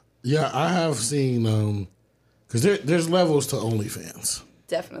 Wow. Yeah, I have seen because there's levels to OnlyFans.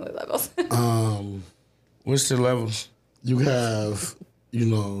 Definitely levels. What's the levels? You have,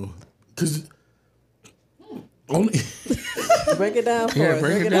 because only. Break it down for Yeah, us.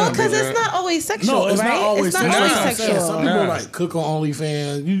 break it Well, down. because it's not always sexual, No, it's right? not always it's not sexual. always That's what I'm saying. sexual. Some people like cook on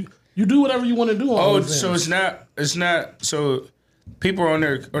OnlyFans. You do whatever you want to do on Oh, OnlyFans. so it's not. So people are on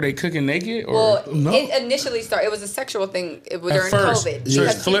there. Are they cooking naked? Or? Well, No. it initially started. It was a sexual thing during first. COVID. So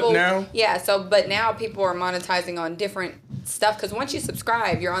it's because flipped now? Yeah. So, but now people are monetizing on different stuff because once you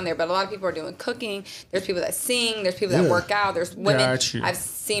subscribe, you're on there. But a lot of people are doing cooking. There's people that sing. There's people that work out. There's women. Got you. I've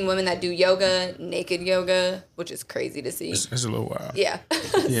seen women that do yoga, naked yoga, which is crazy to see. That's a little wild. Yeah.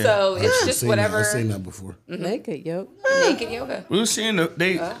 Yeah. So it's I've just seen whatever. That. I've seen that before. Naked, yo. Naked yoga. We were seeing the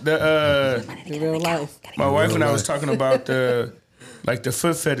In real life. my wife Real and I was life. talking about the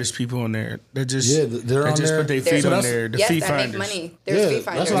foot fetish people on there. They just they're they on just there. put their There's- feet on that's- there. The Yes, feet that finders. make money. There's feet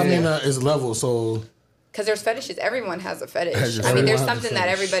finders. That's what I mean. It's level. So Because there's fetishes. Everyone has a fetish. Has a I mean, there's Everyone has a something that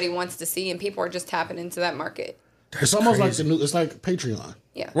fetish. everybody wants to see, and people are just tapping into that market. it's almost like the new. It's like Patreon.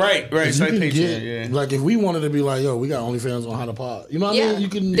 Yeah. Right. It's You like can Patreon. get Yeah. like if we wanted to be like, yo, we got OnlyFans on How to Pod. You know what I Yeah. mean? You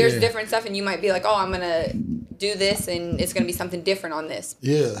can. There's different stuff, and you might be like, oh, I'm going to do this, and it's going to be something different on this.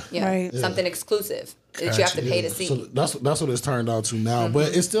 Yeah. Yeah. Right. Something exclusive that you have to pay to see. So that's what it's turned out to now.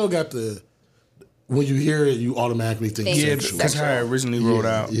 But it still got the. When you hear it, you automatically think Think Yeah, sexual. that's how it originally rolled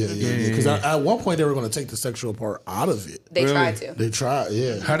out. Yeah. Because at one point they were going to take the sexual part out of it. They Really? try to. They tried.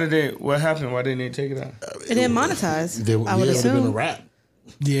 Yeah. How did they? What happened? Why didn't they take it out? It didn't monetize. They, I would it would have been a assume. wrap.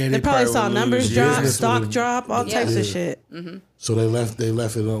 Yeah, They probably saw would numbers lose. drop, Business stock would've- drop, all types Yeah. of shit. So they left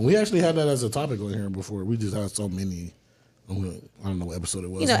it on. We actually had that as a topic on here before. We just had so many. I don't know what episode it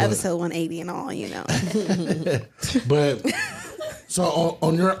was. You know, but- episode 180 and all, you know. But so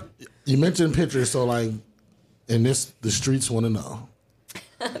on your, you mentioned pictures. So like, in this, the streets want to know.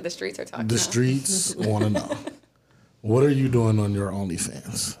 The streets are talking. The now. streets want to know. What are you doing on your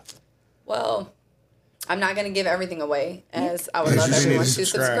OnlyFans? Well, I'm not going to give everything away, as I would Yes, love you everyone need to to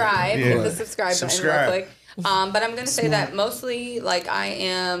subscribe. subscribe. Hit Yeah. the subscribe button Subscribe. real quick. But I'm going to say that mostly, like, I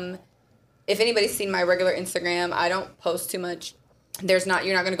am. If anybody's seen my regular Instagram, I don't post too much. You're not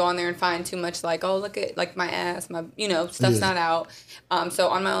going to go on there and find too much like, oh, look at like my ass, my stuff's not out. So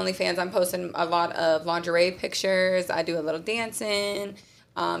on my OnlyFans, I'm posting a lot of lingerie pictures. I do a little dancing.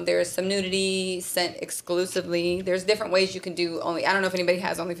 There's some nudity sent exclusively. There's different ways you can do I don't know if anybody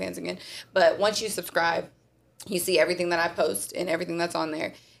has OnlyFans again, but once you subscribe, you see everything that I post and everything that's on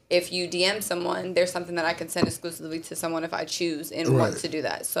there. If you DM someone, there's something that I can send exclusively to someone if I choose and want Right. to do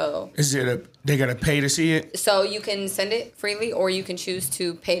that. So They gotta pay to see it? so you can send it freely, or you can choose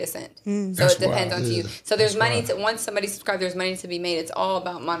to pay to send. So That's it depends wild. on you. So there's money to once somebody subscribes, there's money to be made. It's all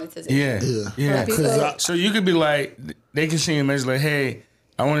about monetization. Yeah. Because So you could be like, they can see him as like, hey,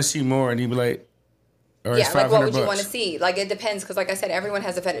 I want to see more, and he'd be like, or it's Yeah, like what would you $500. want to see? Like it depends, because like I said, everyone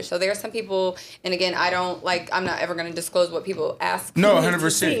has a fetish. So there are some people, and again, I'm not ever going to disclose what people ask. No, me to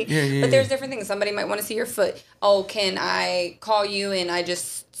 100%. see. Yeah. But there's different things. Somebody might want to see your foot. Oh, can I call you and I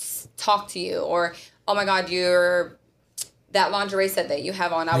just talk to you? Or oh my God, that lingerie set that you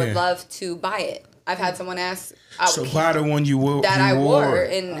have on, I would Yeah. love to buy it. I've had someone ask. So buy the one you wore. That I wore,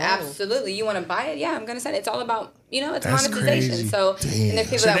 and absolutely, you want to buy it? Yeah, I'm gonna send it. It's all about it's That's monetization. crazy. So and there's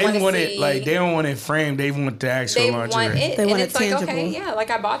people So that they want to want see it like they don't want it framed. They want the actual they lingerie. want it, They and want it's it like tangible. okay, yeah, like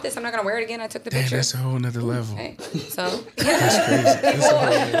I bought this. I'm not gonna wear it again. I took the Damn, picture. that's a whole nother level. Okay, so That's crazy. That's a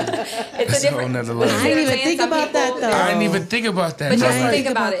whole, it's that's a a whole different. nother but level. you I see what didn't I'm even saying? think Some about that, people, though. I didn't even think about that. But bro. just Right. think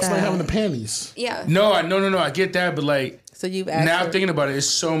about it's it. like having the panties. Yeah. No, I get that, but like So you've now actually thinking about it, there's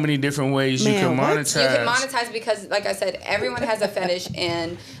so many different ways you Man, can what? monetize. You can monetize because, like I said, everyone has a fetish,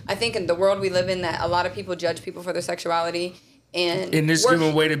 and I think in the world we live in, that a lot of people judge people for their sexuality, and In this we're-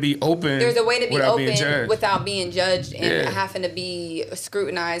 given way to be open. there's a way to be without open being judged. without being judged and Yeah. having to be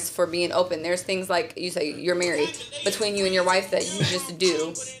scrutinized for being open. There's things like you say you're married between you and your wife that you just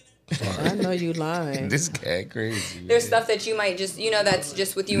do. I know you lying. This cat crazy. There's stuff that you might just, that's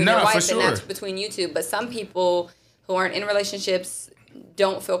just with you and Nah, your for wife, sure. and that's between you two. But some people who aren't in relationships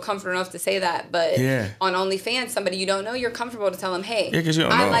don't feel comfortable enough to say that. But on OnlyFans, somebody you don't know, you're comfortable to tell them, hey, 'cause you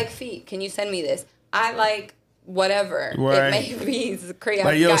don't I know. like feet. Can you send me this? I like whatever. Right. It may be crazy.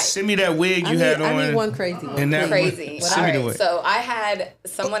 Like, yo, send me that wig you had on. I need one crazy one. And that Crazy. Send All me the right. wig. So I had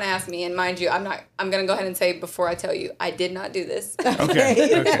someone ask me, and mind you, I'm gonna go ahead and say before I tell you, I did not do this.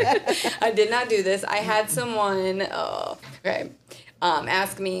 Okay. I did not do this. I had someone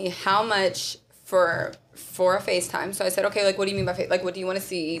ask me how much for a FaceTime. So I said, okay, like, what do you mean by FaceTime? Like, what do you want to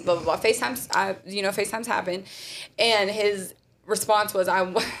see? Blah, blah, blah. FaceTimes happen. And his response was,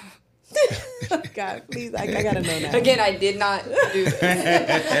 God, please, I gotta know now. again, I did not do this.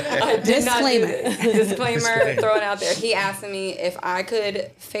 I did not do this. Disclaimer thrown out there. He asked me if I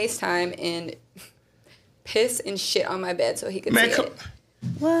could FaceTime and piss and shit on my bed so he could see it.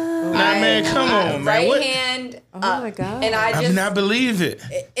 What? Nah, man, come on, man. Right What? hand Oh up. my God. And I I just, not believe it.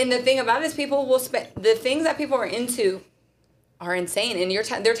 and the thing about it is people will spend, the things that people are into are insane. And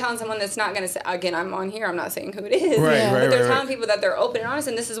they're telling someone that's not going to say, again, I'm on here, I'm not saying who it is. Right, but they're telling people that they're open and honest,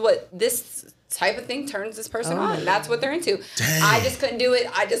 and this is what this type of thing turns this person on. That's what they're into. Dang. I just couldn't do it.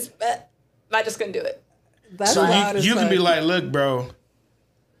 I just couldn't do it. That's So wild as you can fuck. be like, look, bro,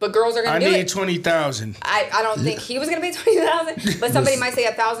 But girls are I going to do need it. 20,000. I don't think he was gonna pay $20,000, but somebody might say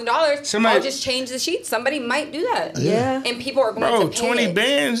 $1,000. Somebody- I'll just change the sheets. Somebody might do that. Yeah. And people are going Bro, to pay 20 it.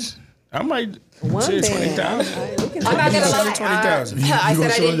 bands. I might One say band. 20,000. All right, we can I'm not gonna You lie. said 20,000. I You said gonna I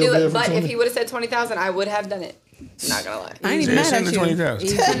show didn't your do bed it, for but 20? if he would have said 20,000, I would have done it. Not gonna lie. I ain't even Yeah, mad send at the you. 20,000.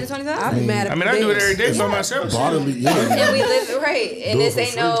 Send the 20,000. I'll be mad at I mean, I do it every day by Yeah. myself. Bodily, yeah. And we live right, and Do it this for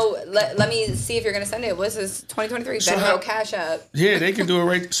ain't free. no. Let me see if you're gonna send it. What's this? 2023 So Venmo how- Cash App. Yeah, they can do it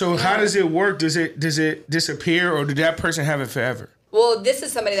right. So how does it work? Does it disappear, or did that person have it forever? Well, this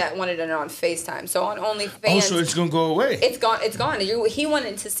is somebody that wanted it on FaceTime. So on OnlyFans, Oh, so it's gonna go away. it's gone. It's gone. He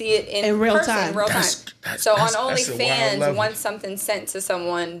wanted to see it in real person, time. in real time. That's- So on that's a wild OnlyFans, level. once something's sent to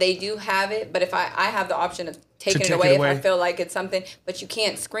someone, they do have it. But if I have the option of taking take it it away, away. if I feel like it's something, but you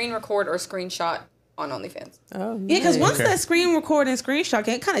can't screen record or screenshot on OnlyFans. Oh, Yeah, because nice. once that screen record and screenshot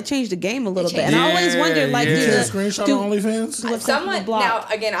can kind of change the game a little bit. changed And I always wondered, like, Yeah, do yeah. You the can't screenshot do- on OnlyFans? Someone block. now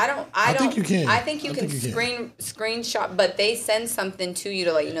again, I think you can. I think you I can think you screenshot, but they send something to you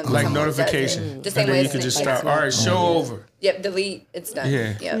to let you know. That Like someone does it. notification. The same And way then you as can just Snake stop. Bites. All right, show over. Yep, delete. It's done.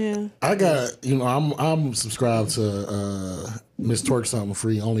 Yeah. Yep. Yeah. I got, I'm subscribed to Miss Twerk Something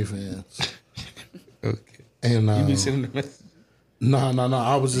Free OnlyFans. Okay. And You be sending them. no.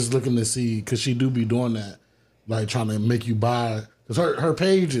 I was just looking to see, because she do be doing that, like trying to make you buy, because her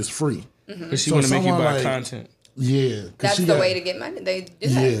page is free. Because she So want to make you someone buy like- content. Yeah. 'cause That's she the got- way to get money. They do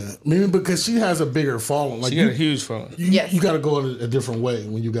that. Yeah. Maybe because she has a bigger following. Like She got a huge phone. Yes. you got to go a different way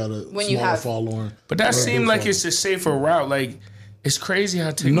when you got a When you smaller have- following. But that or a seemed big like following. it's a safer route. Like, it's crazy how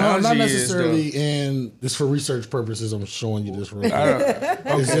No, technology not is, necessarily. though. And just for research purposes, I'm showing you this real I quick.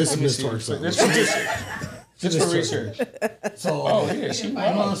 don't, It's just Miss Twerk Something. Just for research. Just for research. So, Oh, yeah, she you know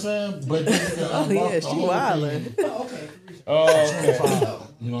what I'm saying? But then you can unlock Yeah, the she whole wildin'. thing. Oh, okay. File,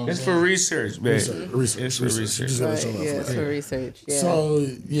 you know what I'm It's saying? for research, babe. Research. It's for You research. just gotta Right, show yeah, that it's for for research. Yeah. So,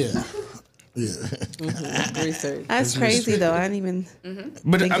 yeah. Research. That's crazy, though. I didn't even.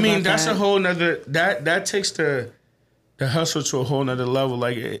 But Think I mean, about that's that. a whole nother that takes the hustle to a whole nother level.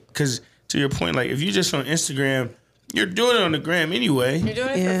 Like, because to your point, like if you just on Instagram, you're doing it on the gram anyway, You're doing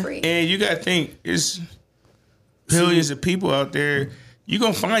it Yeah. for free. and you got to think it's billions of people out there. You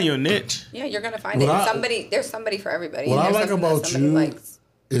gonna find your niche. Yeah, you're gonna find What it. There's somebody for everybody. What and I there's like something that about somebody you likes.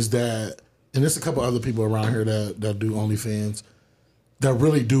 is that, and there's a couple other people around here that do OnlyFans that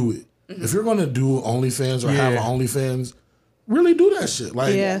really do it. If you're gonna do OnlyFans or have an Yeah. OnlyFans, really do that shit.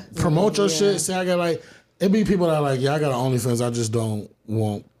 Like, Yeah. promote your shit. Say, I got like, it be people that are like, yeah, I got an OnlyFans. I just don't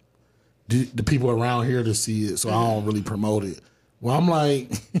want the people around here to see it, so I don't really promote it. Well, I'm like,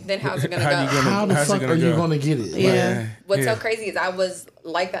 Then how's it gonna How go? you gonna- how the how's it fuck gonna are you go? gonna get it? Like, Yeah. What's Yeah. so crazy is I was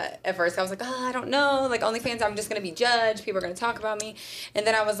like that at first. I was like, I don't know. Like OnlyFans, I'm just gonna be judged. People are gonna talk about me. And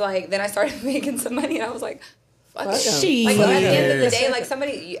then I was like, then I started making some money, and I was like, fuck it. She. Like at the end of the Yeah. day, like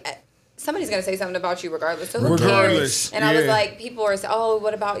somebody's gonna say something about you regardless. So who Regardless, cares? And I was yeah. like, people are saying, oh,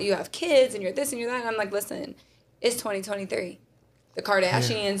 what about you have kids and you're this and you're that? And I'm like, listen, it's 2023. The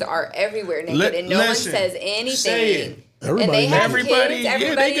Kardashians are everywhere naked, and no one listen, says say anything. it. Everybody And they have Everybody- kids. yeah, they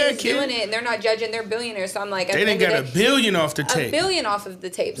Everybody got is kids. doing it, and they're not judging. They're billionaires. So I'm like, at They the didn't end got of a the day, billion off the $1 tape. billion off of the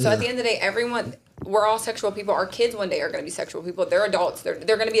tape. So at the end of the day, everyone, we're all sexual people. Our kids one day are going to be sexual people. They're adults. They're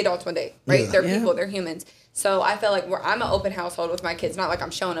going to be adults one day, right? Yeah. They're Yeah. people. They're humans. So I feel like I'm an open household with my kids. Not like I'm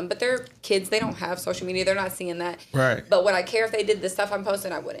showing them, but they're kids. They don't have social media. They're not seeing that. Right. But would I care if they did the stuff I'm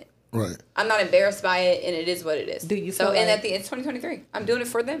posting? I wouldn't. Right. I'm not embarrassed by it, and it is what it is. Do you so? feel And like- at the it's 2023. I'm doing it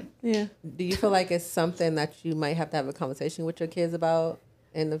for them. Yeah. Do you feel like it's something that you might have to have a conversation with your kids about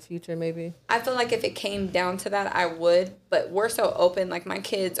in the future, maybe? I feel like if it came down to that, I would. But we're so open. Like, my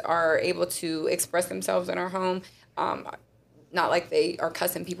kids are able to express themselves in our home. Not like they are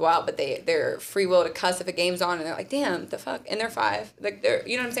cussing people out, but they're free will to cuss if a game's on, and they're like, "Damn, the fuck," and they're 5. Like, they're,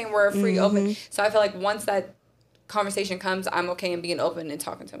 you know what I'm saying? We're free open. So I feel like once that conversation comes, I'm okay in being open and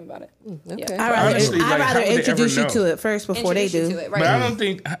talking to them about it. Okay. Yeah. Honestly, like, I'd how rather would they introduce ever you to know? it first before they Introduce you do. to it, But right? I don't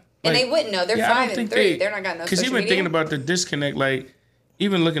think. And they wouldn't know. They're I don't 5 and think 3. They're not got no Because social even media. thinking about the disconnect, like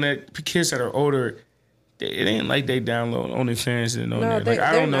even looking at kids that are older, it ain't like they download OnlyFans and on No, there. Like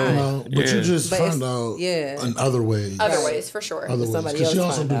I they're don't know. not. No, but Yeah. you just But found it's- out yeah. in other ways. Other Right. ways, for sure. Other ways. Somebody Because she else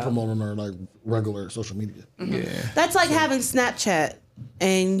also find be out. promoting her like regular social media. Yeah. That's like having Snapchat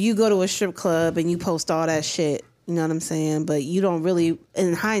and you go to a strip club and you post all that shit. You know what I'm saying? But you don't really,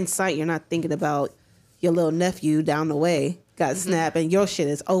 in hindsight, you're not thinking about your little nephew down the way got Snap and your shit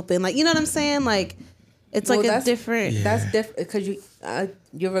is open. Like, you know what I'm saying? Like, it's Well, like a that's- different. That's different because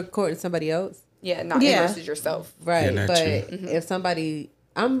you're recording somebody else. Yeah, not Yeah. versus yourself. Right, Yeah, but that's true. if somebody,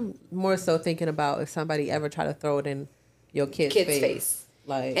 I'm more so thinking about if somebody ever try to throw it in your kid's face.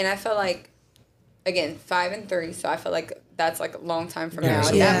 Like, And I feel like, again, 5 and 3, so I feel like that's like a long time from Yeah, now.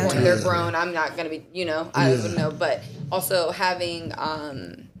 At yeah. that point, they're grown. I'm not going to be, I Yeah. don't know. But also having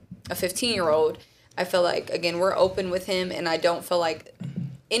a 15-year-old, I feel like, again, we're open with him, and I don't feel like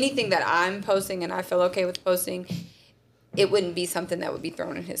anything that I'm posting and I feel okay with posting, it wouldn't be something that would be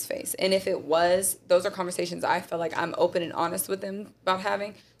thrown in his face. And if it was, those are conversations I feel like I'm open and honest with them about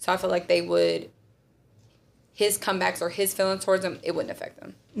having. So I feel like they would, his comebacks or his feelings towards them, it wouldn't affect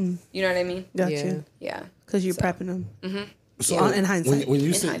them. You know what I mean? Got Yeah. you. Yeah. Because you're prepping them. So in hindsight. when you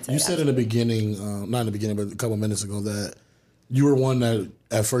In said hindsight, you said in the beginning, not in the beginning, but a couple minutes ago, that you were one that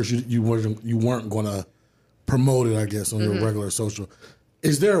at first you weren't going to promote it, I guess, on your regular social.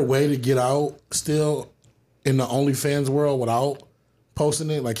 Is there a way to get out still in the OnlyFans world without posting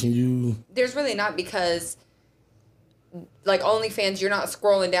it? Like, can you? There's really not, because like OnlyFans, you're not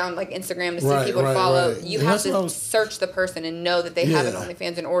scrolling down like Instagram to see Right, people to right, follow. right. You And have that's what I to was- search the person and know that they have an Yeah.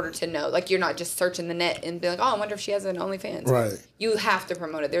 OnlyFans in order to know. Like, you're not just searching the net and be like, oh, I wonder if she has an OnlyFans. Right. You have to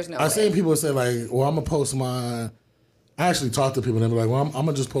promote it. There's no I way. seen people say like, "Well, I'm gonna post mine." I actually talked to people and they be like, "Well, I'm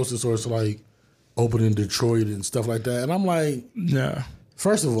gonna just post this source to like open in Detroit and stuff like that." And I'm like, No.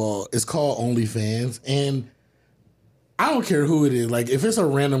 first of all, it's called OnlyFans, and I don't care who it is. Like, if it's a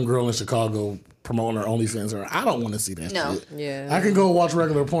random girl in Chicago promoting her OnlyFans, or I don't want to see that No. shit. Yeah. I can go watch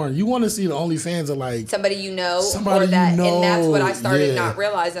regular porn. You want to see the OnlyFans of like somebody you know, Somebody or that, you know, and that's what I started yeah. not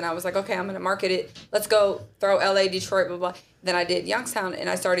realizing. I was like, okay, I'm gonna market it. Let's go throw LA, Detroit, blah blah. Then I did Youngstown, and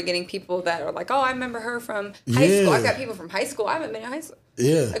I started getting people that are like, oh, I remember her from high Yeah. school. I've got people from high school. I haven't been in high school.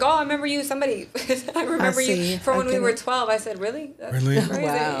 yeah. Like, oh, I remember you. Somebody, I remember you see. from when I we get were it. 12. I said, really? That's Really? crazy.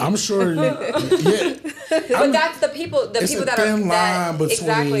 Wow. I'm sure. Yeah. But that's the people. The It's people a that are thin that line between,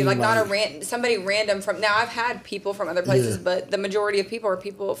 exactly like not a like- somebody random from. Now I've had people from other places, Yeah. but the majority of people are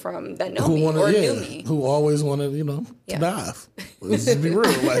people from that know Who me wanted? or Yeah. knew me. Who always wanted, to Yeah. dive. Let's just be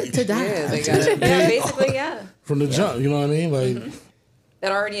real. Like To die. Yeah, they got it. Yeah, basically, yeah. from the jump. You know what I mean? Like.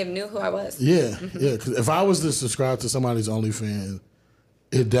 That already have knew who I was. Yeah, yeah. Because if I was to subscribe to somebody's OnlyFans,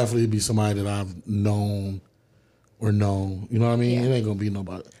 it'd definitely be somebody that I've known or known. You know what I mean? Yeah. It ain't gonna be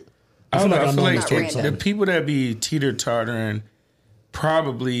nobody. I don't know. I feel know like this kid Not something. the people that be teeter-tottering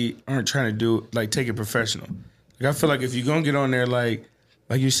probably aren't trying to do it, like take it professional. Like I feel like if you're gonna get on there, like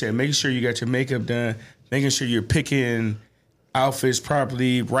you said, making sure you got your makeup done, making sure you're picking outfits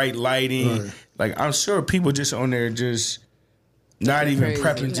properly, right lighting. Right. Like I'm sure people just on there just not even crazy.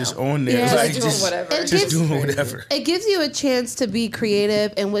 prepping, just on there, Yeah, like Doing just whatever. It just gives- doing whatever. It gives you a chance to be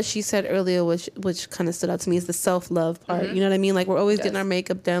creative, and what she said earlier, which kind of stood out to me, is the self-love part. You know what I mean? Like, we're always getting our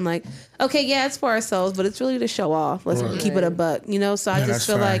makeup done. Like, okay, yeah, it's for ourselves, but it's really to show off. Let's keep it a buck, So I Yeah, just that's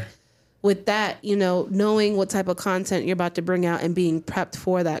feel fine. like with that, knowing what type of content you're about to bring out and being prepped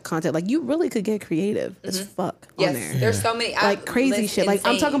for that content, like, you really could get creative as fuck on Yes, there. there's so many Like, crazy shit. Like,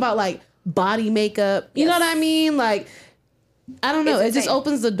 I'm talking about, like, body makeup. You know Yes. what I mean? Like, I don't know. It's It just insane.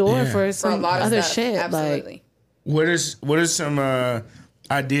 opens the door Yeah. for for a some lot of other stuff. shit. Absolutely. Like, What are some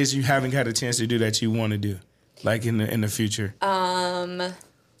ideas you haven't had a chance to do that you want to do, like in the future? I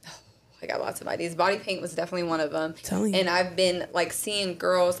got lots of ideas. Body paint was definitely one of them. Telling you. And I've been like seeing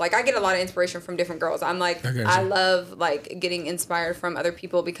girls, like I get a lot of inspiration from different girls. I'm like, I got I you. love like getting inspired from other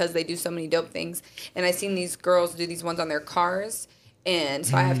people because they do so many dope things. And I seen these girls do these ones on their cars. And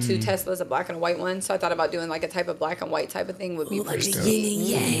so I have 2 Teslas, a black and a white one. So I thought about doing like a type of black and white type of thing would be pretty the sweet.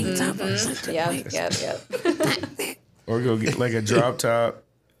 yin and yang type of something. Yeah. Or go get like a drop top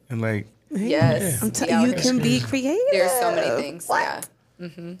and like. Yes, you can be creative. There's so many things. What? Yeah.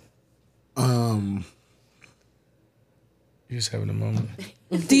 Mm-hmm. You're just having a moment.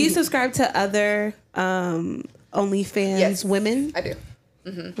 Do you subscribe to other OnlyFans women? I do.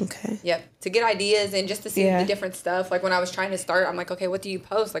 Mm-hmm. Okay. Yep. To get ideas and just to see the different stuff. Like when I was trying to start, I'm like, okay, what do you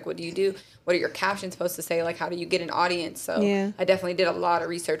post? Like, what do you do? What are your captions supposed to say? Like, how do you get an audience? So I definitely did a lot of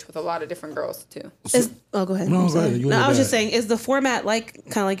research with a lot of different girls too. Go ahead. No, go ahead. I was just saying, is the format like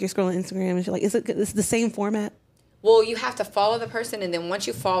kind of like you're scrolling Instagram and shit? Like, is it the same format? Well, you have to follow the person, and then once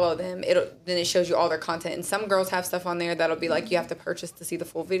you follow them, then it shows you all their content. And some girls have stuff on there that'll be like you have to purchase to see the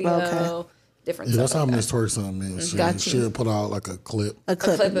full video. Okay. Different stuff. That's how Miss Twerk something is. She'll put out like a clip of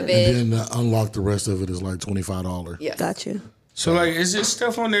it, and then unlock the rest of it is like $25. Yes. Got you. So like, is there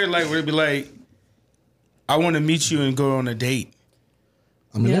stuff on there like where it'd be like, I want to meet you and go on a date?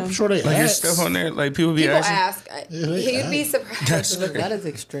 I mean, I'm sure they like ask. there's stuff on there. Like people ask. You'd be surprised. That is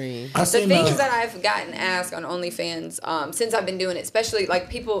extreme. The things that I've gotten asked on OnlyFans since I've been doing it, especially like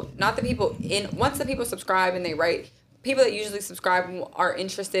people, not the people once the people subscribe and they write. People that usually subscribe are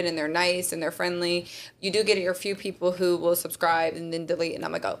interested and they're nice and they're friendly. You do get your few people who will subscribe and then delete, and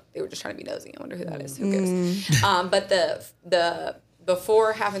I'm like, oh, they were just trying to be nosy. I wonder who that is. Who cares? But the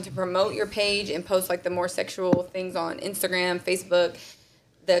before having to promote your page and post like the more sexual things on Instagram, Facebook,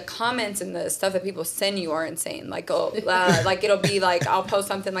 the comments and the stuff that people send you are insane. Like, like it'll be like I'll post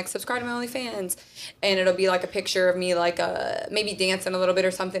something like subscribe to my OnlyFans, and it'll be like a picture of me like maybe dancing a little bit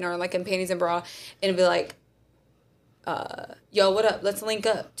or something, or like in panties and bra, and it'll be like. Yo, what up? Let's link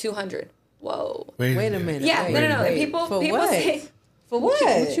up. 200. Whoa. Wait a minute. Yeah, no. People say for what?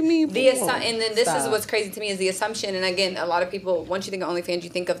 What you mean? And then this is what's crazy to me is the assumption. And again, a lot of people, once you think of OnlyFans, you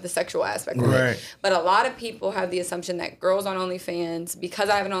think of the sexual aspect of it. But a lot of people have the assumption that girls on OnlyFans, because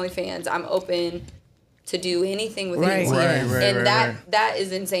I have an OnlyFans, I'm open to do anything with anyone. And that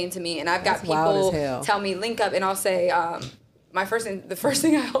is insane to me. And I've got people tell me link up, and I'll say the first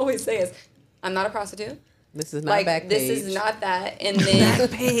thing I always say is I'm not a prostitute. This is not Backpage. This is not that. And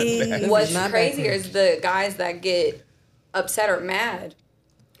then what's crazier is the guys that get upset or mad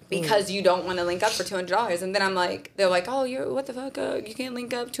because you don't want to link up for $200. And then I'm like, they're like, oh, what the fuck? You can't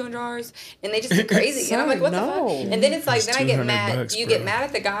link up $200. And they just get crazy. And I'm like, what the fuck? And then it's like, then I get mad. Do you get mad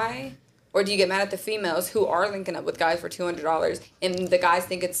at the guy? Or do you get mad at the females who are linking up with guys for $200, and the guys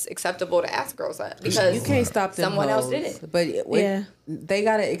think it's acceptable to ask girls that because you can't stop them someone hoes, else did it. But they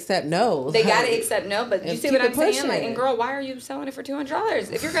gotta accept no. They gotta accept no. But you see what I'm saying? Like, and girl, why are you selling it for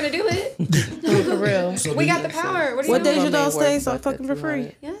 $200? If you're gonna do it, for real, we got the power. What days your dog stay so fucking for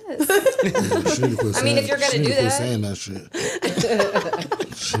free? Yes. I mean, if you're gonna do that, saying that shit.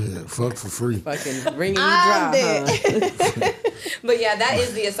 Shit, fuck for free. Fucking bringing you dry, huh? But yeah, that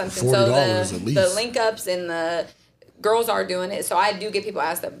is the assumption. So the link ups and the girls are doing it. So I do get people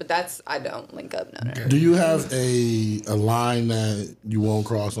asked that, but I don't link up. No. Do you have a line that you won't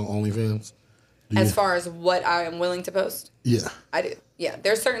cross on OnlyFans? As far as what I am willing to post? Yeah. I do. Yeah.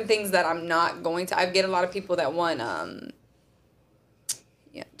 There's certain things that I'm not going to. I get a lot of people that want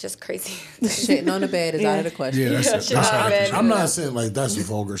just crazy. Shitting on the bed is out of the question. Yeah, I'm not saying like that's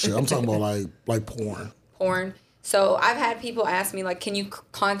vulgar shit. I'm talking about like porn. Porn. So I've had people ask me, like, can you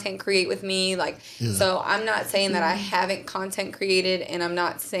content create with me? Like, so I'm not saying that I haven't content created, and I'm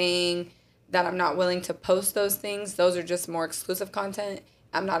not saying that I'm not willing to post those things. Those are just more exclusive content.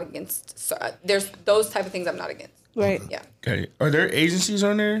 I'm not against. So there's those type of things I'm not against. Right. Yeah. Okay. Are there agencies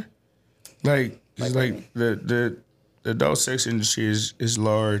on there? Like the adult sex industry is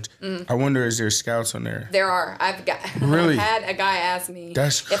large. I wonder, is there scouts on there? There are. I've had a guy ask me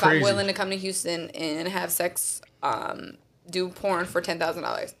if I'm willing to come to Houston and have sex, do porn for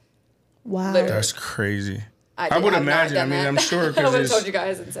 $10,000. Wow. Literally. That's crazy. I would imagine. I mean, I'm sure. I would have told you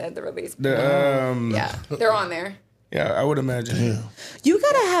guys and said the release. Yeah, they're on there. Yeah, I would imagine. Yeah. You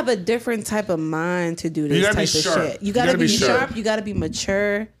gotta have a different type of mind to do this type of shit. You gotta be sharp. You gotta be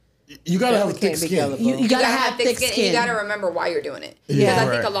mature. You gotta have a thick skin. You gotta have thick skin. And you gotta remember why you're doing it. Because I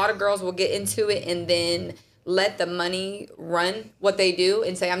think a lot of girls will get into it and then let the money run what they do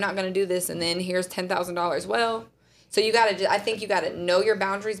and say, I'm not gonna do this, and then here's $10,000. Well, so I think you gotta know your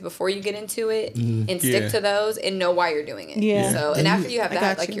boundaries before you get into it and stick to those and know why you're doing it. Yeah. So and after you have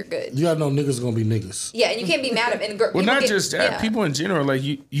that, like you're good. You gotta know niggas gonna be niggas. Yeah, and you can't be mad at them. Well, not just that. People in general, like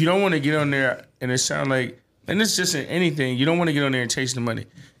you don't want to get on there and it sound like, and it's just in anything. You don't want to get on there and chase the money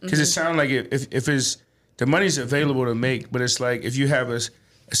because it sounds like if it's the money's available to make, but it's like if you have a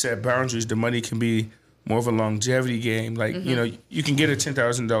set boundaries, the money can be more of a longevity game. Like you can get a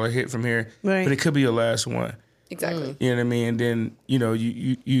 $10,000 hit from here, but it could be your last one. Exactly. You know what I mean? And then,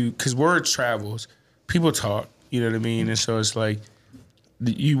 you because word travels. People talk, you know what I mean? And so it's like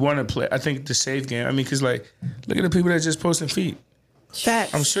you want to play. I think the safe game. I mean, because like, look at the people that just posting feet.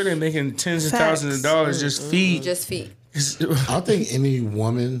 Facts. I'm sure they're making tens of Facts. thousands of dollars just feet. Just feet. I think any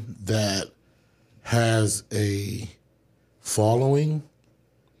woman that has a following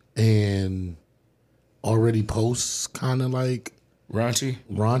and already posts kind of like Raunchy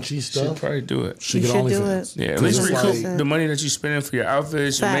raunchy should stuff, probably do it. she You could should only do fans. it. Yeah, at least it's recoup like- the money that you spending for your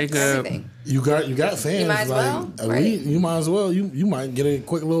outfits, your Facts. makeup. Everything. You got fans. You might as like, well, at right? least you might as well. You might get a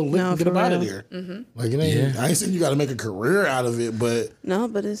quick little lick No, and get for up out of real. there. Mm-hmm. Like it ain't. I ain't saying you got to make a career out of it, but No,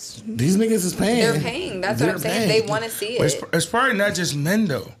 but it's these niggas is paying. They're paying. That's what I'm saying. They want to see But it. it's probably not just men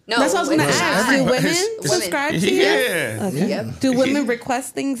though. No, that's what I was gonna it's ask. not. Do women It's- subscribe to you? Yeah. Okay. Yep. Do women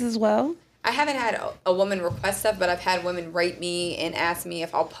request things as well? I haven't had a woman request stuff, but I've had women rate me and ask me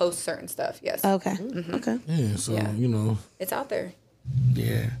if I'll post certain stuff. Yes. Okay. Mm-hmm. Okay. Yeah, so Yeah. you know, It's out there.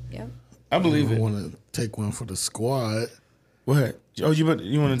 Yeah. Yep. I believe I it. want to take one for the squad. What? Oh, you want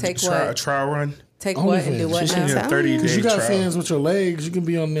to Take try what? a trial run? Take what and do OnlyFans. what She's now? in a 30 Cause day you got trial. fans with your legs, you can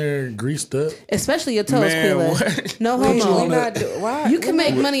be on there greased up. Especially your toes, Man, Quila. what? No you homo. on that- Why? You can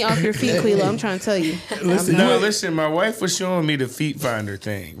make money off your feet, Quila. I'm trying to tell you. Listen, No, you ain't- listen. My wife was showing me the feet finder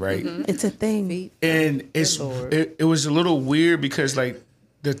thing, right? It's a thing. And it's Lord. it was a little weird because like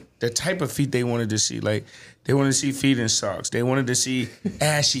the type of feet they wanted to see, like they wanted to see feet in socks. They wanted to see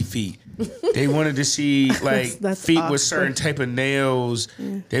ashy feet. They wanted to see like That's feet awkward. with certain type of nails.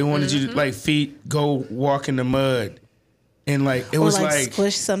 They wanted you to like feet go walk in the mud, and like it Or was like, like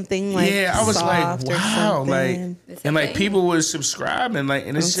squish something like yeah, I was like soft or wow, like something. It's a and like thing. people would subscribe and like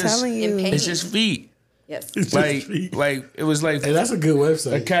and it's I'm just telling you. In pain. it's just feet. Yes. Like it was like Hey, that's a good a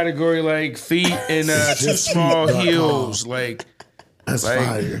website. category like feet in too small heels, like. That's like-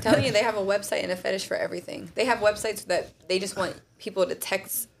 fire. I'm telling you, they have a website and a fetish for everything. They have websites that they just want people to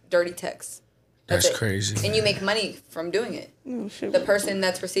text dirty texts. That's it. crazy. And you make money from doing it. Oh, shit. The person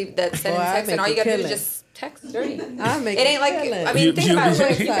that's sending Boy, I text, and make all you a gotta do is killing. just text dirty. I make It ain't like killing. I mean, think about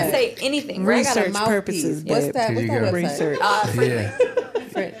it. You you- can say anything, I right? got a Research mouthpiece. purposes, What's babe. that? Here What's you that go. website? Research.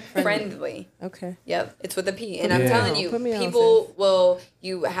 Friendly. Yeah. Friendly. Okay. Yep, it's with a P. And I'm me telling on. you, Put me on, people will,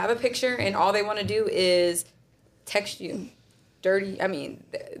 you have a picture and all they want to do is text you. Dirty, I mean,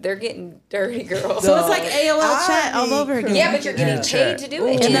 they're getting dirty, girls. So it's like AOL chat all over again. yeah, but you're getting Yeah. paid to do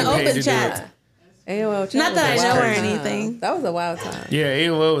it. In the Getting paid to open do chat. AOL chat Not that was I a know or wild time. anything. That was a wild time. Yeah,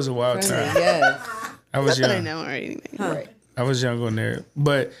 AOL was a wild time. Yes. I was Not that I young. know or anything. Right. I was young on there,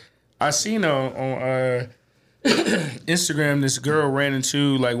 but I seen on Instagram this girl ran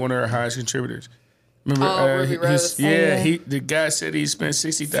into like one of her highest contributors. Remember? Oh, Ruby Rose. Yeah, Oh, yeah. the guy said he spent He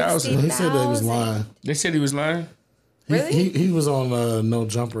 $60,000. said that he was lying. They said he was lying. Really? He was on No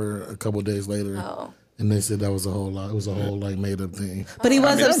Jumper a couple days later. Oh. And they said that was a whole lot. It was a whole like made up thing. But he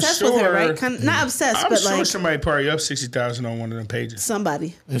was mean, I'm obsessed with her, sure- right? Not obsessed, I'm but sure like somebody probably up 60,000 on one of them pages.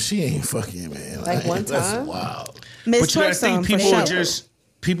 somebody. And she ain't fucking, man. Like one That's time? wild. Miss But you gotta Torso, think for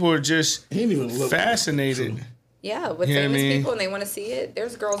people are just He didn't even look. fascinated. Yeah, with You know what I famous mean? people and they want to see it.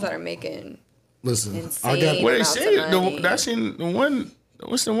 There's girls that are making Listen, insane. I got. What they amounts of say? money. I seen the one.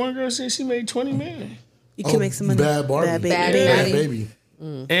 What's the one girl said she made 20 million? You can make some money. Bad Barbie. Bad baby. Bad Bad Baby. baby.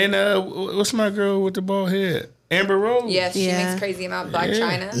 And what's my girl with the bald head? Amber Rose. Yes, she Yeah. makes crazy amount. Black Yeah.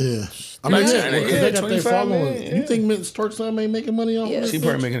 China. Yeah. I Black mean, yeah, China, because yeah, they got their 25 following. million, You yeah. think Miss Torchland ain't making money on Yes. this? She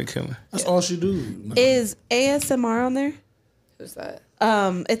probably making a killing. That's all she do. Is ASMR on there? Who's that?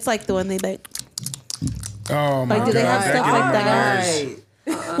 It's like the one they make. Oh my Like, do god, they have stuff get like on my that? nerves.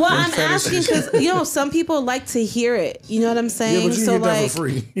 Well, I'm fetishes. asking because some people like to hear it. You know what I'm Yeah, saying? but you So get that like, for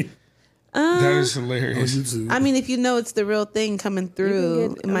free That is on hilarious. YouTube. I mean, if you know it's the real thing coming through,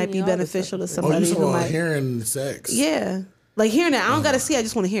 get- it might be all this beneficial to stuff. Oh, you somebody talking who about might. hearing sex? Yeah, like hearing it. I don't gotta see. I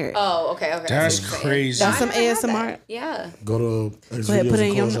just want to hear it. Oh, okay, okay. I That's see what you're saying. crazy. That's some I never had ASMR. that. Yeah. Go to X ahead, put videos it in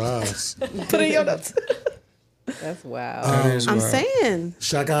and your close your eyes. Put in your notes. That's wild. That is I'm wild. saying.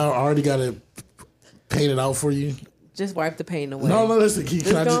 Shaq, I already got it painted out for you. Just wipe the pain away. No, listen. Can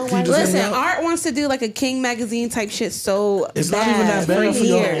I go just, can you just Listen, hear me out? Art wants to do like a King magazine type shit so It's bad not even that bad for years.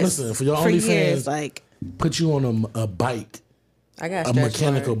 y'all. Listen, for y'all For OnlyFans, years, like put you on a bike, I got a stretch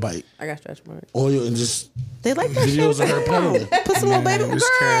mechanical marks. bike, I got stretch marks. oil and just they like that videos shit. of her pedaling, Put some little baby this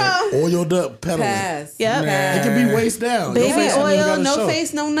girl. oiled up pedaling. Pass. Yep. Man. It can be waist down. Baby Your face ain't even oil, gotta no show.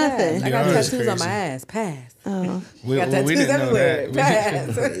 face, no Pass. nothing. I got Yeah, that's tattoos on crazy. my ass. Pass. We, Got well, we tattoos didn't know everywhere.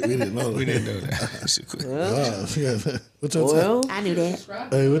 that. Pass. We didn't know We that. didn't know that. That's cool. Wow. Yeah. What's your Well, I knew that.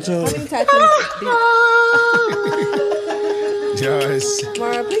 Hey, what's your? how many tattoos? Just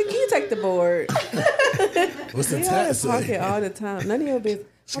Mara, please, can you take the board? What's the We tat always talking say? all the time. None of your business.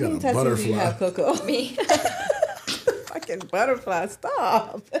 She How got many a tattoos do you butterfly. have, Coco? Me. Fucking butterfly.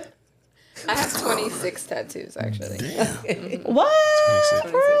 Stop. I have 26 tattoos actually. Damn. What?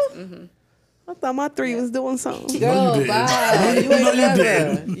 26. Mm-hmm. I thought my 3 was doing something. Girl, didn't. bye. You ain't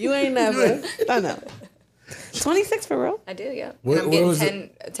never. You ain't never. I know. 26 for real? I do, yeah. What- And I'm what was getting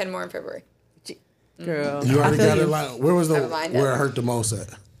 10 more in February. Girl. You already I feel got you. it lined. Where was I the have it lined where it up. hurt the most at?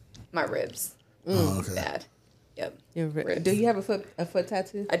 My ribs. Oh, okay. Bad. Yep. Do you have a foot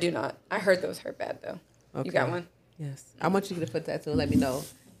tattoo? I do not. I heard those hurt bad though. Okay. You got one? Yes. I want you to get a foot tattoo and let me know.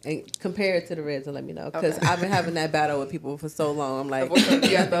 And compare it to the ribs and let me know. Because Okay. I've been having that battle with people for so long. I'm like, Which one?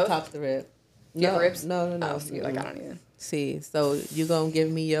 You have both? top to the rib. You have No, ribs? No. Oh, so you're like, I don't even. See, so you gonna give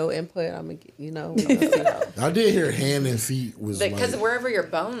me your input? I'm gonna, we gonna see. I did hear hand and feet was Because like, wherever your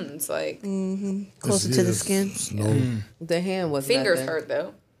bones, like Closer to the skin. No, The hand was fingers nothing. hurt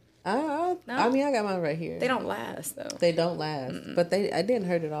though. I mean, I got mine right here. They don't last though. They don't last, but I didn't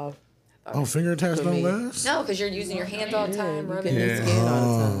hurt it off. oh, finger tats don't me. last. No, because you're using your hands all the time, You rubbing get it. in skin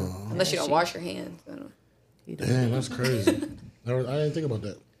all the time. Unless you don't wash your hands. I don't know. Damn, that's crazy. I didn't think about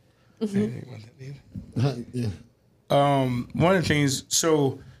that. Yeah. One of the things,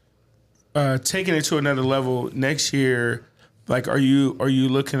 so taking it to another level next year, like are you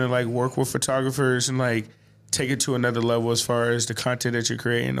looking to like work with photographers and like take it to another level as far as the content that you're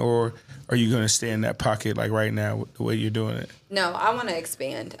creating, or are you going to stay in that pocket like right now the way you're doing it? No, I want to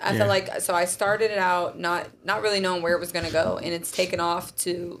expand. I Yeah. feel like so I started it out not really knowing where it was going to go, and it's taken off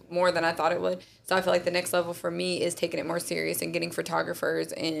to more than I thought it would. So I feel like the next level for me is taking it more serious and getting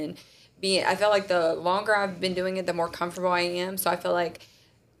photographers and being. I feel like the longer I've been doing it, the more comfortable I am. So I feel like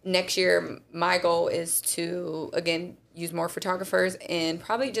next year my goal is to again use more photographers and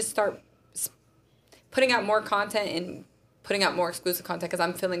probably just start putting out more content and putting out more exclusive content because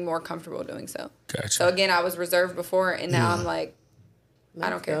I'm feeling more comfortable doing so. Gotcha. So again, I was reserved before, and now I'm like, I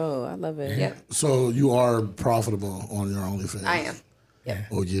don't care. Oh, I love it. Yeah, So you are profitable on your OnlyFans. I am.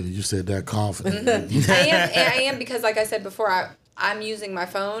 Oh yeah, you said that confident. I am because, like I said before, I'm using my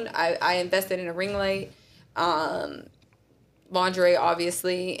phone. I invested in a ring light, lingerie,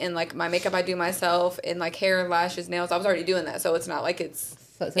 obviously, and like my makeup I do myself, and like hair, lashes, nails. I was already doing that, so it's not like it's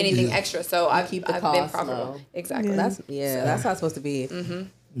So anything you extra. So I've keep the been costs profitable. low. Exactly. That's that's how it's supposed to be.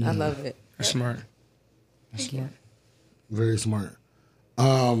 Mm-hmm. I love it. That's smart. That's smart. Very smart.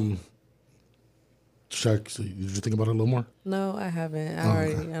 Chuck, so did you think about it a little more? No, I haven't.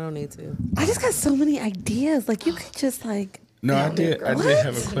 I don't need to. I just got so many ideas. Like you could just like No, I did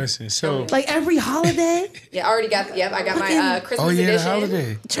have a question. So every holiday, Yeah, I already got. Yep, I got my Christmas oh yeah, the edition.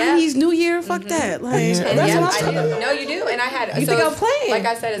 holiday. Chinese New Year. Fuck that. Like Yeah. that's Yeah, what I'm I saying. do. No, you do. And I had. You think I'm playing? Like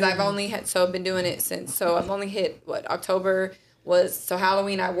I said, is I've only had. So I've been doing it since. So I've only hit October was. So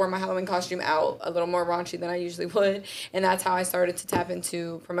Halloween, I wore my Halloween costume out a little more raunchy than I usually would, and that's how I started to tap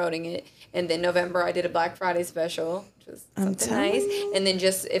into promoting it. And then November, I did a Black Friday special, which was something nice. And then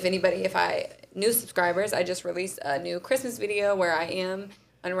just new subscribers, I just released a new Christmas video where I am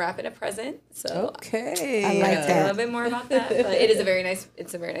unwrapping a present. So Okay. I like a that. little bit more about that. But it is a very nice.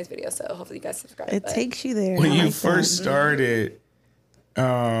 It's a very nice video. So hopefully you guys subscribe. It But takes you there. When I you like first that. started,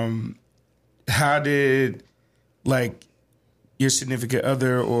 how did like your significant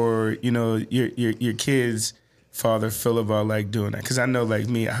other or your kid's father feel about like doing that? Because I know like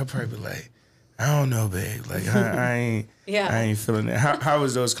me, I'd probably be like, I don't know, babe. Like I ain't. Yeah. I ain't feeling it. How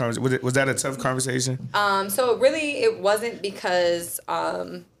was those conversations? Was that a tough conversation? So really, it wasn't because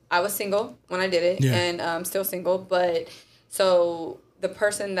I was single when I did it, Yeah. and I'm still single. But so the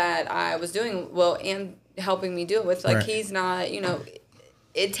person that I was doing and helping me do it with, like Right. he's not,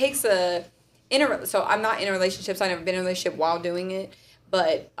 it takes so I'm not in a relationship. So I've never been in a relationship while doing it.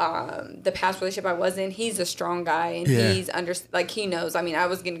 But the past relationship I was in, he's a strong guy, and Yeah. he's he knows. I mean, I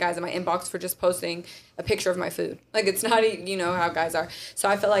was getting guys in my inbox for just posting a picture of my food. Like, it's not, how guys are. So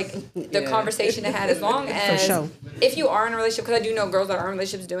I feel like the conversation I had, as long as, sure. if you are in a relationship, because I do know girls that are in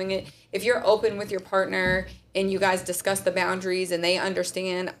relationships doing it, if you're open with your partner and you guys discuss the boundaries and they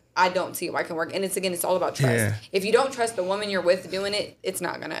understand, I don't see why it can work. And it's all about trust. Yeah. If you don't trust the woman you're with doing it, it's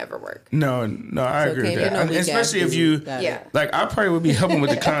not going to ever work. No, I agree with that. Especially if you, Yeah. like, I probably would be helping with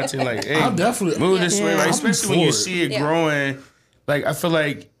the content. Like, hey, I'll definitely move this way. Like, I'm especially when you for it. see it Yeah. growing. Like, I feel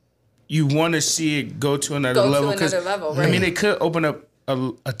like you want to see it go to another Go to level. another level, I mean, right. it could open up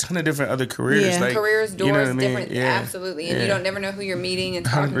a ton of different other careers. Yeah. Like, Careers, doors, you know what I mean? different, Yeah. absolutely. And Yeah. you don't never know who you're meeting and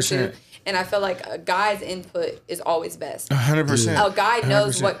talking 100%. to. And I feel like a guy's input is always best. 100%. A guy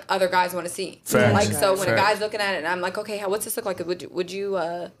knows what other guys want to see. Facts. Like, so when a Facts. guy's looking at it and I'm like, okay, what's this look like? Would you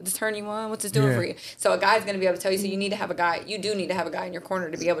this turn you on? What's this doing for you? So a guy's going to be able to tell you. So you need to have a guy. You do need to have a guy in your corner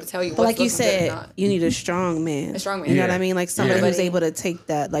to be able to tell you But what's like you looking good or said, not. you need a strong man. A strong man. You know Yeah. what I mean? Like somebody Yeah. who's able to take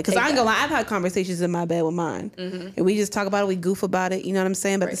that. Like, because I ain't gonna lie, I've had conversations in my bed with mine. And we just talk about it, we goof about it. You know what I'm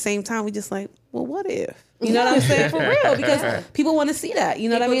saying? But at the same time, we just like, well, what if? You know what I'm saying? For real. Because people want to see that. You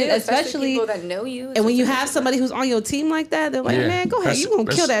know what I mean? do, Especially people that know you. and when you have somebody who's on your team like that, they're like, Yeah. man, go ahead. That's- You gonna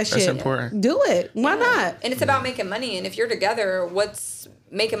kill that that's shit. important. Do it. Why not? And it's about making money. And if you're together, what's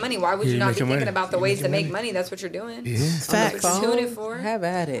making money? Why would you you're not be making thinking money. about the You're ways to making make money? That's what you're doing. Yeah. Facts. What you're doing it for. Have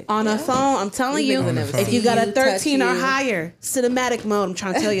at it. On a phone, I'm telling you, niggas never if see you got a you, touch 13 or you. higher, cinematic mode, I'm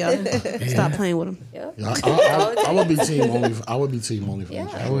trying to tell y'all, stop playing with them. Yep. Yeah, I would be team only. I would be team only for Yeah.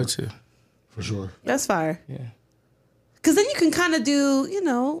 I would too. for sure. That's fire. Yeah. Because then you can kind of do, you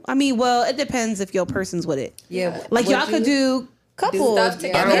know, I mean, well, it depends if your person's with it. Yeah. Like Would y'all could do couples. stuff I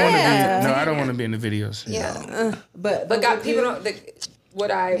together. don't want to Yeah. be. No, I don't want to be in the videos. Yeah. But God, would people you- don't. Would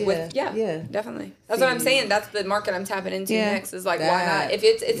I? Yeah, yeah. Definitely. That's what I'm saying. That's the market I'm tapping into Yeah. next. Is like, why That, not? If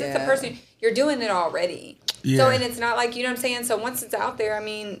it's just the yeah. person you're doing it already. Yeah. So and it's not like you know what I'm saying. So once it's out there, I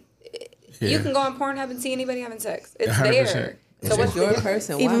mean, you Yeah. can go on Pornhub and see anybody having sex. It's 100%. there. If So what's it's your the difference?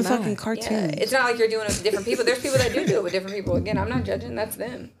 person, why even not? fucking Yeah, cartoons. it's not like you're doing it with different people. There's people that do it with different people. Again, I'm not judging. That's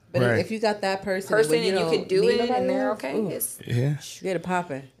them. But Right. if you got that person, Person when and you don't could do need it nobody and they're else, okay. ooh, It's, Yeah. get it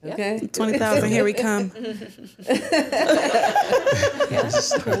popping. Okay. 20,000, here we come.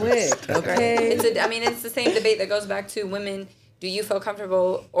 Quick. Okay. I mean, it's the same debate that goes back to women. Do you feel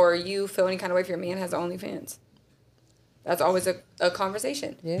comfortable or you feel any kind of way if your man has OnlyFans? That's always a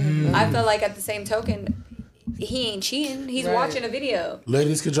conversation. Yeah. I feel like at the same token, he ain't cheating. He's Right. watching a video.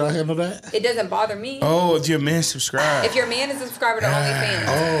 Ladies, could y'all handle that? It doesn't bother me. Oh, if your man subscribed. If your man is a subscriber to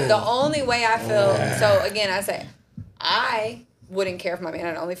OnlyFans, the only way I feel so again, I say I wouldn't care if my man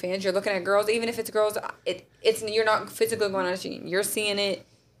had OnlyFans. You're looking at girls, even if it's girls, it's you're not physically going on a machine. You're seeing it.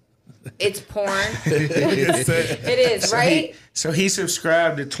 It's porn. It is, right? So he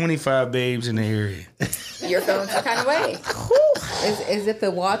subscribed to 25 babes in the area. You're feeling some kind of way. Is it the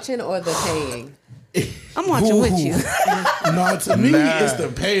watching or the paying? I'm watching with you. No, to me, Nah. it's the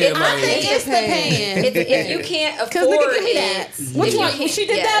paying. I think It's the paying. if you can't Because afford nigga, give me that. it, Which if you one? can't- She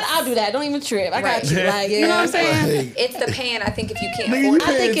did yes. that, I'll do that. Don't even trip. I got Right. you. Like, you know what I'm saying? It's the paying. I think if you can't Nigga, you afford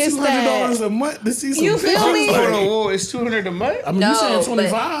I it. think paying it's $200 a month to see some You feel pictures? me? Hold on, Like, whoa, it's 200 a month? I mean, No, you saying but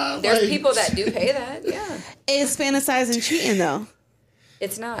 25? there's like, people that do pay that. Yeah, It's fantasizing cheating, though.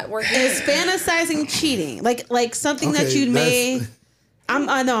 it's not. We're It's fantasizing cheating. Like something that Okay, you that's- may.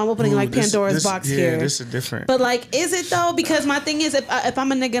 I know I'm opening like Pandora's box yeah, here. this is different. But like, is it though? Because my thing is, if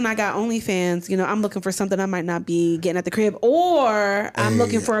I'm a nigga and I got OnlyFans, you know, I'm looking for something I might not be getting at the crib, or I'm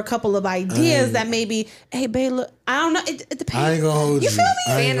looking for a couple of ideas that maybe, hey, babe, look, I don't know. It depends. I ain't gonna hold you. You feel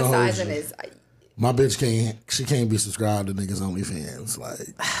me? I ain't gonna hold fantasizing you. is. My bitch can't be subscribed to niggas OnlyFans.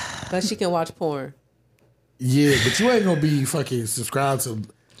 Like, But she can watch porn. yeah, but you ain't gonna be fucking subscribed to.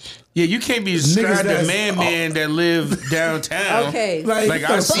 Yeah, you can't be subscribed to that's- man that live downtown. Okay. Like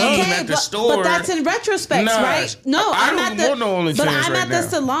I see him at the store. But that's in retrospect, Nah, right? No, I I'm don't at want no OnlyFans But I'm right at the now.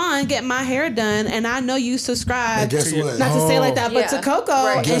 salon getting my hair done, and I know you subscribe. And guess what? Not to say it like that, but Yeah. to Coco,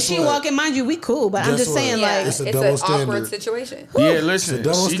 Right. and Guess she what? walking. Mind you, we cool, but I'm Guess just what? saying, Yeah, like, It's a it's double an standard. awkward situation. Yeah, listen,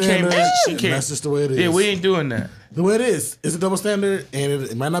 double she can't. standard, She and can't. that's just the way it is. Yeah, we ain't doing that. The way it is. It's a double standard, and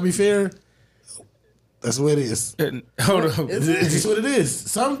it might not be fair. That's the way it is. Hold on. It's just what it is.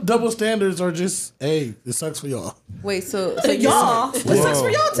 Some double standards are just, hey, it sucks for y'all. Wait, so y'all, it sucks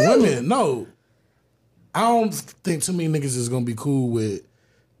for y'all too. Women, no. I don't think too many niggas is gonna be cool with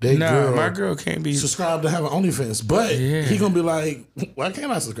they Nah, girl. my girl can't be. Subscribe to have an OnlyFans, but Yeah. he gonna be like, why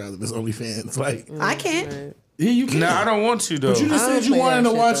can't I subscribe to this OnlyFans? Like, I can't. yeah, you can. Nah, I don't want to though. But you just I don't said you play wanted that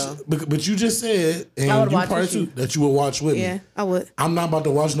to watch, shit, but you just said, I and would you watch probably with you. too, that you would watch with Yeah, me. I would. I'm not about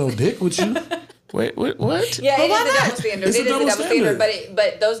to watch no dick with you. Wait, what? Yeah, But it why is a not? double standard. It's It a is a double double standard, standard.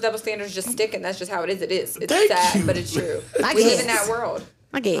 but those double standards just stick, and that's just how it is. It is. It's Thank sad, you. but it's true. I We live guess. in that world.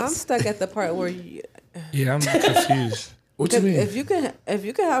 I I'm guess. stuck at the part where you, Yeah, I'm confused. What you mean? if you can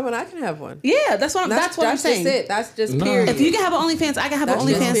have one, I can have one. Yeah, that's what I'm saying. Just it. That's just No. period. If you can have an OnlyFans, I can have That's an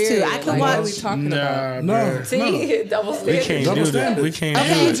just OnlyFans too. period. I can Like, what are watch. we talking about? Nah, no, bruh. See, double We standard. can't double do that. standard. We can't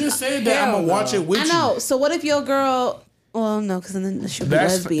Okay, do you that. just said that. I'm Hell gonna no. watch it with I you. know. So what if your girl? Well, no, because then she'll be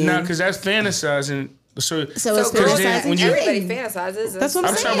That's lesbian. nah, because that's fantasizing. So so it's So girls- fantasizing when you- everybody cheating. fantasizes. That's what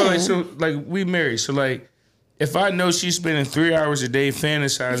I'm I'm talking about saying. like we married. So like, if I know she's spending 3 hours a day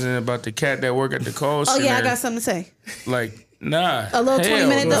fantasizing about the cat that work at the call Oh center, yeah, I got something to say. like nah, A little hell 20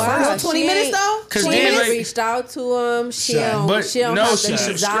 minutes no. though. A Wow, little 20 she minutes ain't- though. Cause She then, ain't like, reached out to him. She don't but have no, the she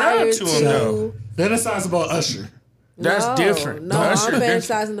desire subscribed to him though. Fantasize about Usher. That's different. No, Usher I'm different.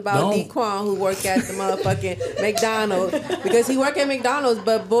 fantasizing about No. Dequan who work at the motherfucking McDonald's because he work at McDonald's,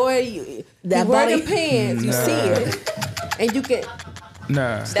 but boy, he That wearing body- pants, you see it, and you can.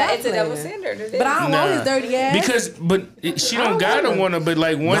 Nah. That it's a double playing. standard. But I don't want his dirty ass. She don't gotta want to, but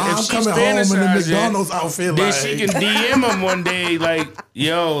like one, Nah, if I'm she's coming home in the fantasizing, McDonald's outfit. then like, she can DM him one day, like,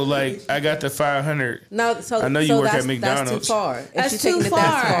 yo, like I got the 500. No, so I know you so work at that's McDonald's. too far. If That's she's too taking it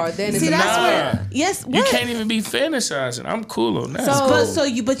that far, then See, it's that's Nah. where. Yes. You What? can't even be fantasizing. I'm cool on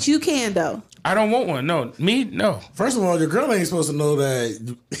that. But you can though. I don't want one. No, me, no. First of all, your girl ain't supposed to know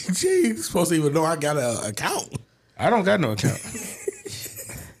that. She ain't supposed to even know I got an account. I don't got no account.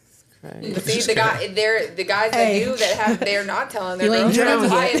 But see, the guys that do that have, they're not telling their You ain't girls. That's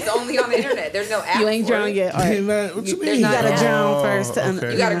drowned why yet. it's only on the internet. There's no app. You ain't for drowned it. yet. All right. What you There's mean? not You gotta an app. drown first.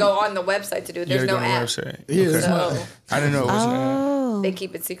 okay. You got to go on the website to do it. There's You no gotta go on app. the website. Yeah, Okay. it's not. So I didn't know it was an Oh. they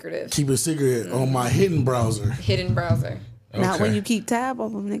keep it secretive. Keep it secret on my hidden browser. Hidden browser. app. Not Okay. when you keep tab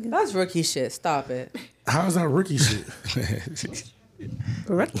on them, nigga. That's rookie shit. Stop it. How's that rookie shit?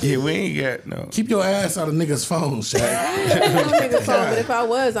 Yeah, we ain't got no. Keep your ass out of niggas' phones, Shaq. But if I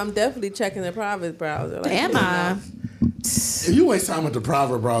was, I'm definitely checking the private browser. Like, Am I? If you waste time with the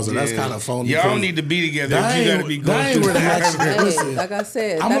private browser, that's kind of phony. Y'all don't need to be together. That You ain't- gotta be that going ain't through where the the action is. Hey, Listen, like I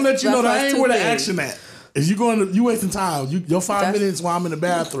said, I'm gonna let you know that ain't where the action. action at. If you you wasting time. Your 5 minutes while I'm in the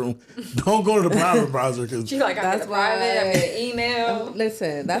bathroom. Don't go to the private browser because She's like, I'm That's in the private, I'm in why- the email.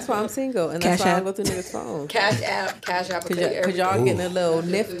 Listen, that's why I'm single, and that's Cash why I App. go through niggas' phones. Cash app will Cause, tell you everything. y'all getting a little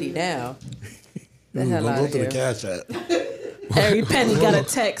nifty now. The hell don't out go of to the here. Cash App. Every penny got a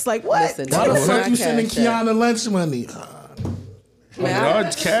text. Like what? Listen, Why the don't fuck go you to sending Cash App. Kiana lunch money? Man,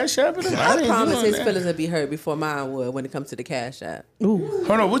 Y'all cash apping him? I ain't promise doing his that. feelings will be hurt before mine would when it comes to the Cash App. Hold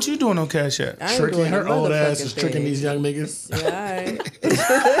on, what you doing on Cash App? I ain't Tricking doing her the old ass motherfucking is tricking thing. these young niggas. Yeah, all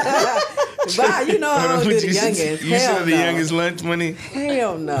right. But you know I don't do the youngins. You Hell said the no. youngest lunch money.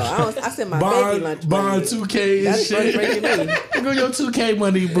 Hell no. I sent my baby lunch Bond money. 2K and That's shit. breaking me. Go your 2K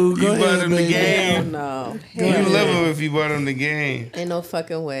money, boo. Go You bought ahead, him the baby. game. Hell no. You Hell love no. him if you bought him the game. Ain't no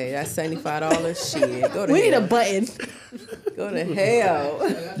fucking way. That's $75 shit. Go to We need hell. a button. Go to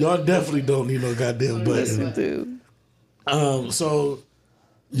hell. Y'all definitely don't need no goddamn button. Dude. So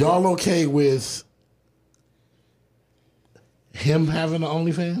y'all okay with him having the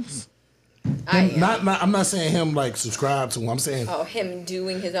OnlyFans? I am. I'm not saying him like subscribe to him. I'm saying Oh, him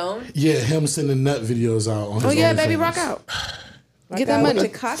doing his own? yeah, him sending nut videos out on his Oh yeah, OnlyFans. baby, rock out. Get I that want money.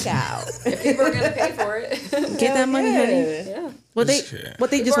 your cock out. People are going to pay for it. Get that money, honey. Yeah. What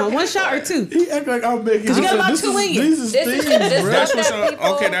they just want? One shot or two? He act like I'm making. you got about this two is- in you. These is This is- things, this bro. is- That's what's that on.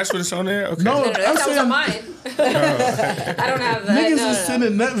 people- Okay, that's what's on there. Okay. No, No, I'm that was saying on mine. I don't have that. niggas no, is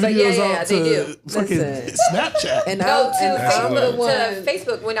sending nut But videos yeah, out they to do. fucking Listen. Snapchat. And Go to I'm the Facebook, one. to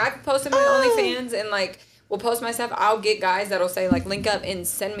Facebook. When I post them on OnlyFans and like will post my stuff, I'll get guys that'll say like link up and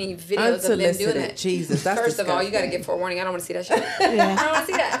send me videos of them doing Unsolicited. it. Jesus, that's First of all, you got to disgusting. get forewarning. I don't want to see that shit. I don't want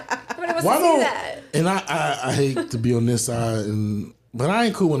to see that. Nobody wants Why to see don't? that. And I hate to be on this side, but I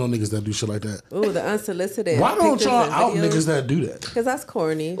ain't cool with no niggas that do shit like that. Ooh, the unsolicited. Why don't pictures y'all and out videos. niggas that do that? Because that's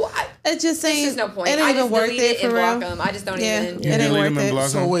corny. Well, It's just saying. there's no point. It I ain't just even worth delete it it for and real. block them. I just don't Yeah. even. It ain't delete worth them and it. block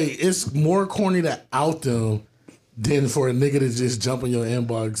So wait, it's more corny to out them than for a nigga to just jump in your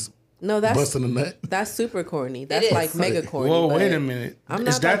inbox No, that's busting a nut. that's super corny. That's is. like mega corny. Whoa, but wait a minute. I'm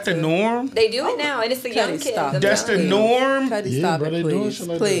Is not that about the to- norm? They do it now, and it's the young Cuddy, kids. stop. I'm That's the telling you. norm. Cuddy, Yeah, stop bro, it, they doing please. shit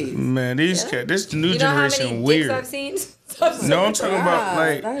like that. Please. Man, this new You know how generation many weird. dicks I've seen? No, I'm talking about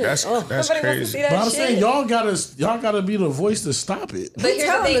like God, that's oh. that's Nobody wants to see crazy. that But I'm shit. saying y'all gotta be the voice to stop it. But here's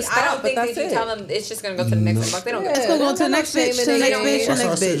tell the them thing. to I stop, don't think but that you that's tell them it's just gonna go to the next inbox. They don't give a Yeah. We'll go Don't to the no next shame bitch, in to the it. next bitch, to the That's why I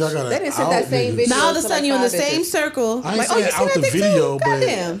next said y'all bitch. gotta They didn't send out that same niggas. video. Now all of a to, sudden like, you in the 5 same bitches. circle. I ain't Like, oh, saying you see out that the dick video, too? but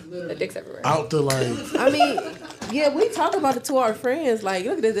Goddamn. The dicks everywhere. out the like. I mean, yeah, we talk about it to our friends. Like,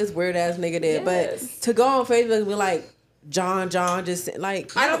 look at this weird ass nigga there. Yes. But to go on Facebook and be like, John just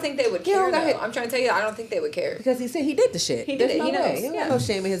like. I don't think they would He care. don't got Though. it. I'm trying to tell you, I don't think they would care. Because he said he did the shit. He did There's it. No He way. knows. He don't Yeah. got no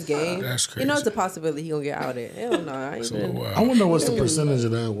shame in his game. That's You know, crazy. it's a possibility he gonna get outed. Hell no, I ain't It's a little been. wild. I wonder what's the percentage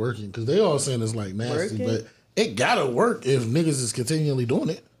of that working because they all saying it's like nasty, Working? but it gotta work if niggas is continually doing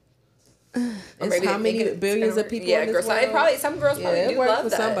it. Or It's maybe how they many think it's billions gonna of people? Yeah, in this girls. world? It probably some girls Yeah, probably it do worked love for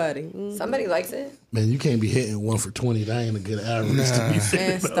that. somebody. Mhm. Somebody likes it. Man, you can't be hitting one for 20. That ain't a good average to be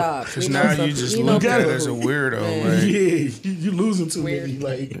fair. And stop. Because We know now some- you just we know look at it people as a who- weirdo. Man. Like, Yeah, you losing too many.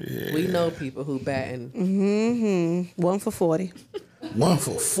 Like, We know people who batting. One for 40. 1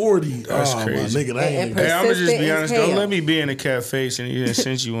 for 40. That's oh, crazy. my nigga, that ain't. Hey, I'm gonna just be Persistent honest. as Don't hell. let me be in a cafe and you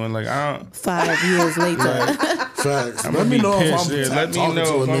sent you one. Like I don't. 5 years later. Facts. I'm Let gonna me be know if pissed, I'm yeah. Let me talking know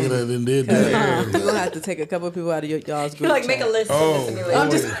to a if nigga I'm- that done did that. We're gonna have to take a couple of people out of y'all's group. Like make a chat. list. Oh, And send me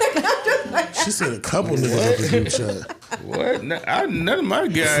later. She said a couple niggas at the group chat. What? None of my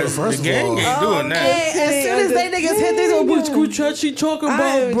guys. First the of gang all- ain't doing that. As soon as they niggas hit this, which group chat she talking I'm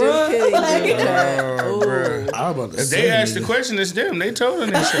just kidding. Group chat. Oh, bruh. I was about to If say. they asked the question, it's them. They told them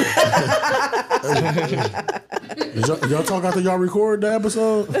this shit. Did y'all talk after y'all record the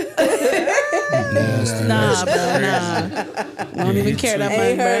episode? Nasty. Nah, bro, nah. Don't even care that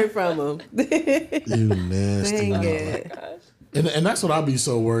Ain't much, heard bro. from him. You nasty. Dang nah. it. And that's what I be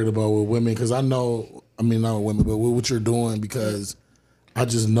so worried about with women, because I know, I mean, not with women, but with what you're doing, because I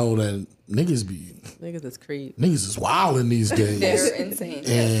just know that niggas Niggas is creep. is wilding these days. They're insane.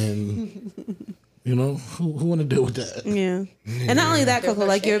 And, you know, who want to deal with that? Yeah. And not only that, There's Coco, no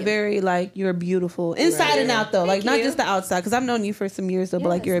like you're shame. very, like, you're beautiful. Inside and out, though. Like, Thank not you. just the outside, because I've known you for some years, though, but,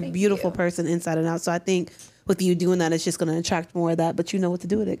 like, Yes, you're a thank beautiful you. person inside and out. So I think with you doing that, it's just going to attract more of that, but you know what to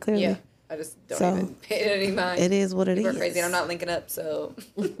do with it, clearly. Yeah. I just don't So, even pay it any mind. It is what it People is. are crazy and I'm not linking up, so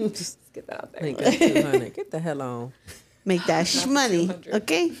just get that out there. Ain't got 200. Get the hell on. Make that shmoney, 200.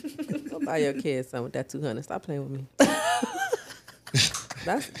 okay? Go buy your kids something with that 200. Stop playing with me.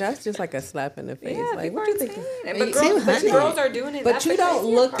 That's just like a slap in the face. Yeah, like, people what are you think? insane. And But girls are doing it. But That's you the don't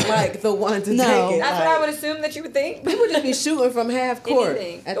craziest look part. like the one to No. take it. That's what like, I would assume that you would think. People just be shooting from half court.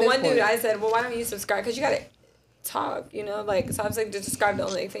 Anything. At The this one dude, point. I said, well, why don't you subscribe? Because you got to talk, you know? Like, so I was like, just subscribe to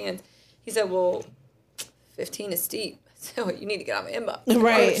OnlyFans. He said, well, 15 is steep. So you need to get on my inbox.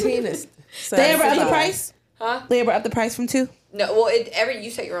 Right. 14 is They ever up the size. price? Huh? They ever up the price from 2? No, well, you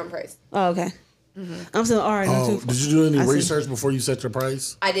set your own price. Oh, okay. I'm still, all right, not Oh, 2. did you do any I see. research before you set your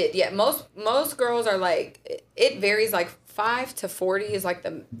price? I did, yeah. Most girls are like, it varies like 5 to 40 is like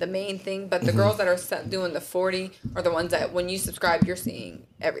the main thing, but the girls that are doing the 40 are the ones that when you subscribe, you're seeing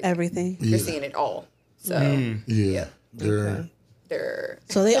everything. Everything. You're Yeah. seeing it all. So Yeah. They're they're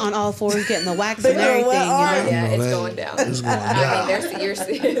So they on all fours getting the wax and everything, you know? yeah, No, it's that- going down. it's going I down. mean, you're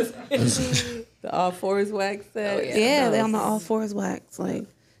The all fours wax set. Oh, yeah. Yeah, they on the all fours wax. Like,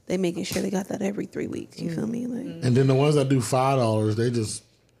 they making sure they got that every 3 weeks. You feel me? Like, And then the ones that do $5, they just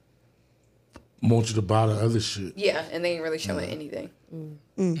want you to buy the other shit. yeah, and they ain't really showing anything.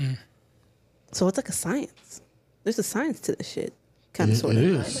 so it's like a science. There's a science to this shit. Kind of, It sort of.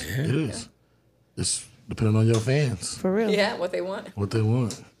 is. It is. It's depending on your fans, For real. Yeah, what they want. what they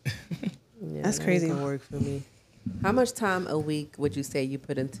want. Yeah, That's that crazy. ain't gonna work for me. How much time a week would you say you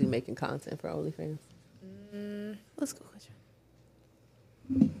put into making content for OnlyFans? Let's go.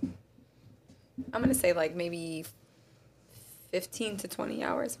 I'm gonna say like maybe 15 to 20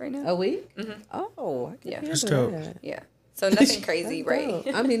 hours right now. A week? Oh, I can Yeah. hear That's that. dope. Yeah, so nothing crazy, That's right?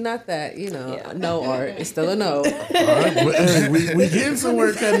 dope. I mean, not that, you know, Yeah. no art. It's still a no. All right, but hey, we getting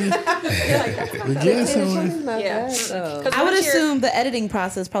somewhere, Cuddy. We getting somewhere. Not Yeah. bad, though. 'Cause I would once you're- assume the editing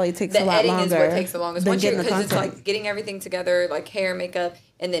process probably takes the a lot editing longer. is what takes the longest. than Once you're, getting the because it's content. like getting everything together, like hair, makeup,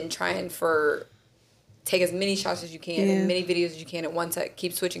 and then trying for take as many shots as you can Yeah. and many videos as you can at once.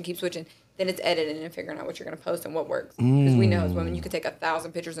 Keep switching. Then it's editing and figuring out what you're gonna post and what works. Because we know as women, you could take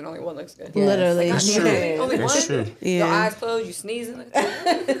 1,000 pictures and only one looks good. Literally. Like, That's I true. need only That's one. true. Your Yeah. eyes closed, you sneezing.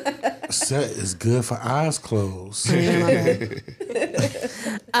 Set is good for eyes closed.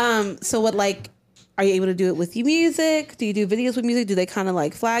 So what, like, are you able to do it with your music? Do you do videos with music? Do they kind of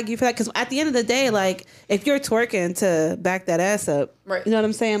like flag you for that? Because at the end of the day, like, if you're twerking to back that ass up, Right. you know what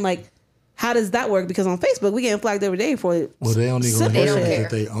I'm saying? Like, how does that work? Because on Facebook, we getting flagged every day for it. Well, they only gonna Simple hear don't it care.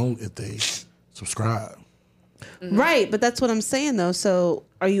 if they own, if they subscribe. Right, but that's what I'm saying though. So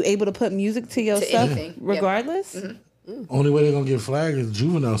are you able to put music to your stuff anything, yep. regardless? Only way they're gonna get flagged is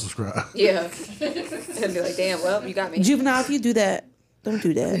juvenile subscribe. Yeah. And be like, damn, well, you got me. Juvenile, if you do that, don't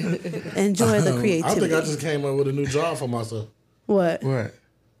do that. Enjoy the I creativity. think I just came up with a new job for myself. What? What?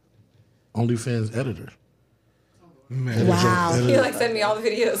 OnlyFans editor. Man. Wow. You like send me all the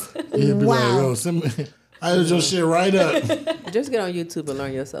videos. Yeah, be like, Wow. yo, send me. I edit your shit right up. Just get on YouTube and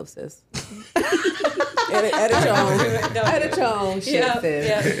learn yourself, sis. edit your own. Edit your own shit, yeah, sis.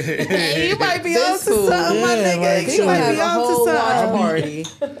 yeah. Hey, you might be on This to fool. something, my Yeah, nigga. like, you so might Have be a on to whole watch something. party.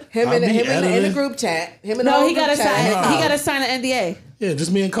 Him I'll in be the editing. group chat. Him in the No, whole he group gotta chat. sign. He gotta sign an NDA. Yeah,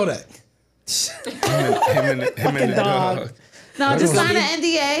 just me and Kodak. Him and the dog. No, just gonna sign an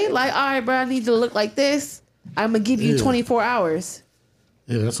NDA. Like, all right, bro, I need you to look like this. I'm gonna give you Yeah. 24 hours.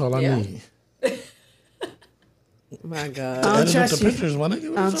 Yeah, that's all I Yeah. need. My I God. don't Edit up trust the you. pictures, my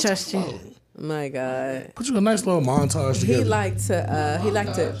nigga. I don't trust you. My God. Put you a nice little montage together. He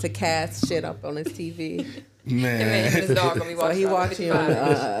liked to cast shit up on his TV. Man, his dog gonna be So he watching watching on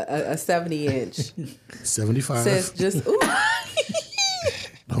a 70-inch. 75. Says just ooh.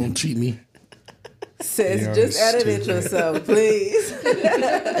 Don't cheat me. Says You're just edit it stupid. yourself, please.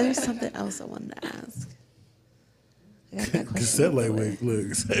 There's something else I wanted to ask. I got that question. Cassette like, wait, look,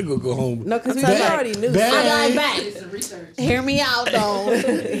 Cassette gonna go home. No, because we Bad- already knew. bad- Hear me out, though.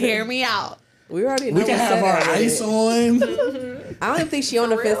 Hear me out. We already know. We can what have said our already. ice on. I don't think she on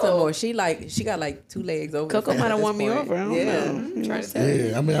the fence no real. more. She got like 2 legs over. Coco the fence might at have this won me point. over. I don't know. Trying to tell you.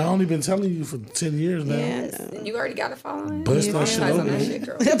 Yeah, I mean, I only been telling you for 10 years now. Yeah. And you already got a following. Bust that shit Monetize on open. that shit,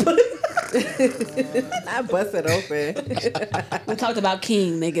 girl. I busted open. We talked about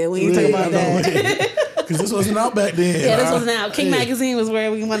King, nigga. We ain't talking about that. Because this wasn't out back then. Yeah, this wasn't out. King Magazine was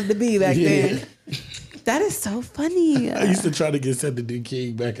where we wanted to be back then. That is so funny. I used to try to get sent to D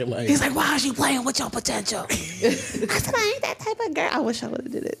King back at like. He's like, why is you playing with your potential? I said, I ain't that type of girl. I wish I would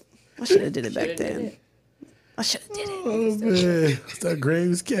have did it. I should have did it back Shoulda did then. it. I should have did it. Oh man, it's that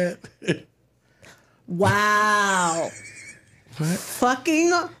Graves cat. Wow. What?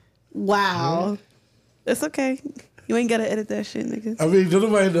 Fucking wow. It's okay. You ain't gotta edit that shit, nigga. I mean, don't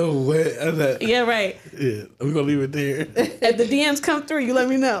nobody know what. Yeah, right. Yeah, we're gonna leave it there. If the DMs come through, you let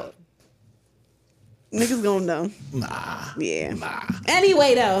me know. Niggas gonna know. Nah. Yeah. Nah.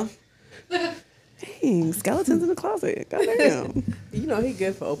 Anyway, though. Dang, skeletons in the closet. Goddamn. You know he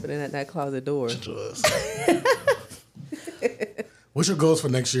good for opening that closet door. What's your goals for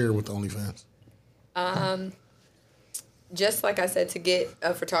next year with the OnlyFans? Just like I said, to get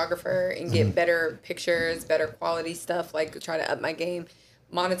a photographer and get better pictures, better quality stuff, like try to up my game,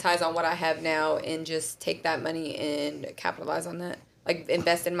 monetize on what I have now, and just take that money and capitalize on that. Like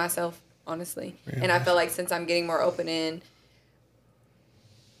invest in myself, honestly. Yeah. And I feel like since I'm getting more open and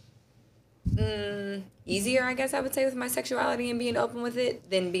easier, I guess I would say, with my sexuality and being open with it,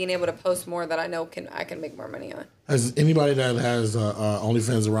 than being able to post more that I know I can make more money on. Has anybody that has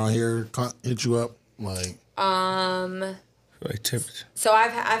OnlyFans around here hit you up? Like tips. So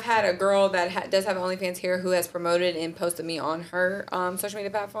I've had a girl that does have OnlyFans here who has promoted and posted me on her social media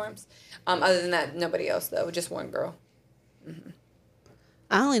platforms. Other than that, nobody else though. Just one girl. Mm-hmm.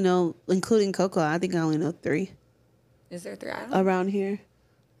 I only know, including Coco, I think I only know 3. Is there 3? I don't know. Around here.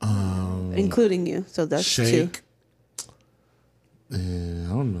 Including you. So that's Shake. 2. Yeah, I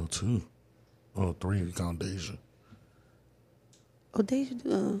don't know 2. Oh, 3 if you count Deja. Oh, Deja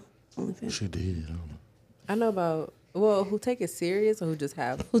do OnlyFans. She did. I don't know. I know about who take it serious or who just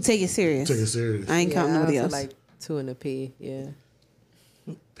have. Who take it serious? Take it serious. I ain't counting nobody else. Like 2 in the P. Yeah.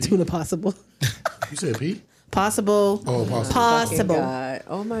 2 in the possible. You said P? Possible. Oh, possible. Possible. God.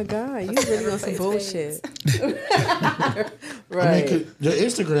 Oh my God. You really on some bullshit. Right. I mean, your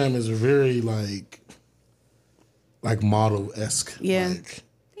Instagram is very like model-esque. Yeah. Like,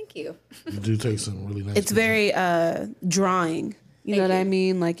 Thank you. you do take some really nice It's pictures. very drawing. You know what I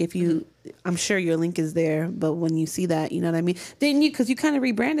mean? Like if you, I'm sure your link is there, but when you see that, you know what I mean? Didn't you? Because you kind of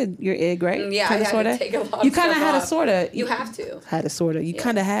rebranded your egg, right? Yeah, kinda, I had sorta. to take a lot You of kind of stuff had off. a sorta. You have to. Had a sorta. You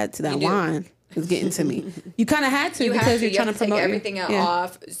kind of had to. That You do. wine was getting to me. You kind of had to You because have to. you're You trying have to to take promote everything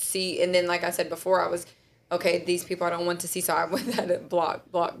off. See, and then like I said before, I was okay. These people I don't want to see, so I went had to block,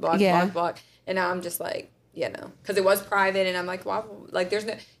 and now I'm just like. Yeah, no, because it was private, and I'm like, wow, like there's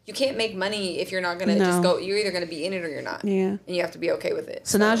no, you can't make money if you're not gonna just go. You're either gonna be in it or you're not. Yeah, and you have to be okay with it.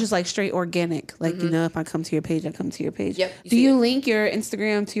 So now it's just like straight organic. Like you know, if I come to your page, I come to your page. Yep. Do you link your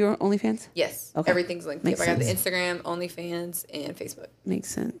Instagram to your OnlyFans? Yes. Okay. Everything's linked. Makes Yep, I got the sense. Instagram, OnlyFans, and Facebook. Makes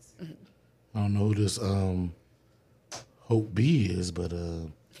sense. I don't know who this Hope B is, but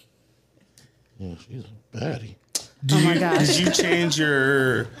yeah, she's a baddie. My gosh. Did you change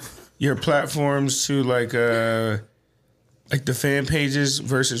your platforms to like the fan pages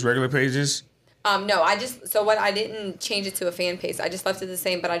versus regular pages? No, I didn't change it to a fan page. I just left it the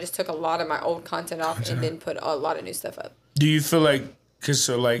same, but I just took a lot of my old content off and then put a lot of new stuff up. Do you feel like,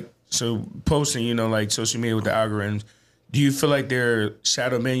 so posting, you know, like social media with the algorithms, do you feel like they're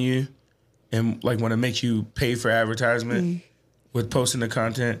shadow menu and like want to make you pay for advertisement with posting the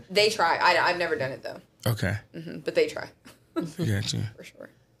content? They try. I've never done it though. Okay. But they try. Gotcha. For sure.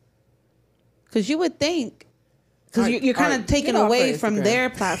 Because you would think, because you're kind of taken get off away her from Instagram. their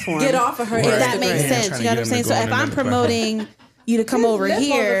platform. Get off of her If Instagram. that makes Yeah, sense. trying You to know what get I'm saying? them to So go if on I'm another promoting you to come over Live on the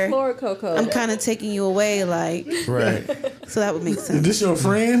here, floor, Coco. I'm kind of taking you away. Like, Right. so that would make Is sense. this your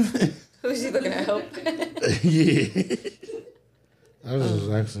friend? Who's she looking at? Hope. Yeah. I was just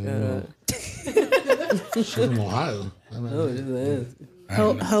asking, you know. She's from Ohio. I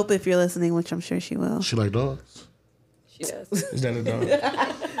know. Hope if you're listening, which I'm sure she will. She like dogs? She does. Is that a dog?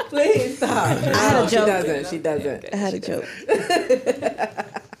 Please stop. I had a joke. She doesn't. I had a joke.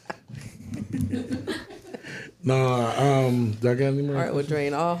 No, y'all got any more? Art would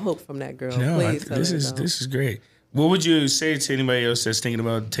drain all hope from that girl. No, Please tell this her is don't. this is great. What would you say to anybody else that's thinking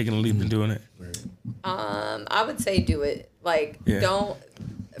about taking a leap and doing it? I would say do it. Like, Yeah. don't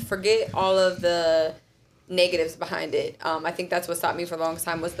forget all of the negatives behind it. I think that's what stopped me for the longest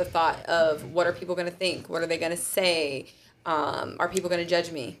time was the thought of what are people going to think? What are they going to say? Are people going to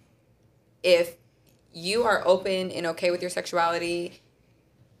judge me? If you are open and okay with your sexuality,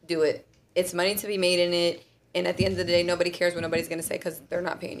 do it. It's money to be made in it. And at the end of the day, nobody cares what nobody's going to say because they're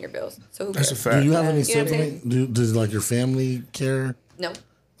not paying your bills. So who cares? That's a fact. Do you have any You know what I'm siblings? Does like your family care? No.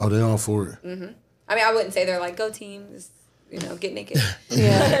 Oh, they're all for it. I mean, I wouldn't say they're like, go teams, get naked.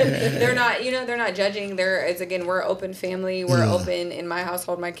 Yeah. They're not, they're not judging. It's again, we're open family. We're open in my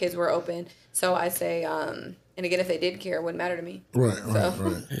household. My kids were open. So I say, and again, if they did care, it wouldn't matter to me. Right. Yeah.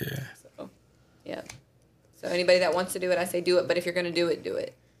 So, yeah. So anybody that wants to do it, I say do it. But if you're going to do it, do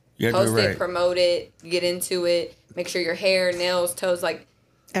it. You gotta do Post it it, right. promote it, get into it. Make sure your hair, nails, toes, like,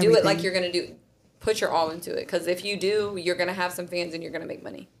 do it Everything. like you're going to do. Put your all into it. Because if you do, you're going to have some fans and you're going to make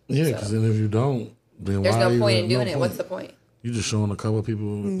money. Yeah, So, because then if you don't, then there's why no point in even- doing no it. What's the point? You just showing a couple of people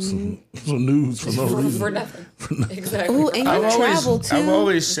some news for no reason. For nothing. Exactly. Ooh, and you travel too. I've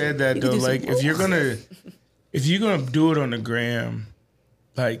always said that You though. can do Like some- if you're gonna do it on the gram,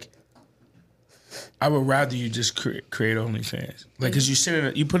 like I would rather you just create OnlyFans. Like, cause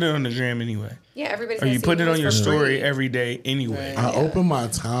you put it on the gram anyway, Yeah, everybody's or gonna you see put it on for your free. story every day anyway. I open my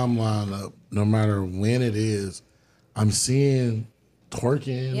timeline up, no matter when it is. I'm seeing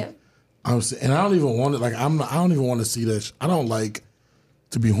twerking. Yep. And I don't even want it. Like I don't even want to see that. I don't like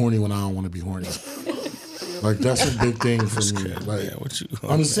to be horny when I don't want to be horny. Like that's a big thing for me. Like Yeah, what you?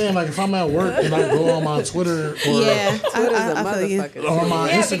 I'm just saying, like if I'm at work and I go on my Twitter or Yeah, Twitter's a I feel you. motherfucker. on my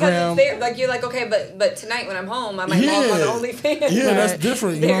Yeah, because Instagram. it's there. Like you're like, okay, but tonight when I'm home, I might log on to OnlyFans. Yeah, that's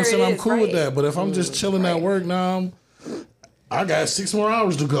different. You know what I'm There saying? it I'm is, cool with right. that. But if I'm just chilling at work now, I got 6 more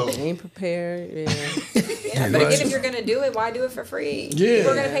hours to go. Ain't prepared. Yeah. Yeah, but again, if you're gonna do it, why do it for free? Yeah.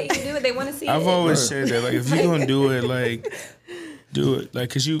 People are gonna pay you to do it. They want to see I've it. always said that. Like if you're gonna do it, like do it.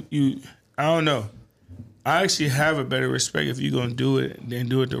 Like cause you I don't know. I actually have a better respect if you're gonna do it, then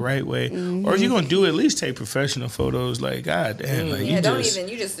do it the right way. Or if you're gonna do it, at least take professional photos. Like, god damn, like Yeah, you don't just, even.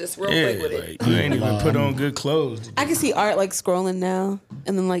 You just real yeah, quick with it. like, you ain't even put on good clothes. I can see Art like scrolling now,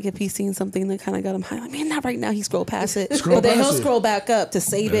 and then like if he's seen something that kind of got him high, like man, not right now. He scroll past it, Scroll but then past he'll it. scroll back up to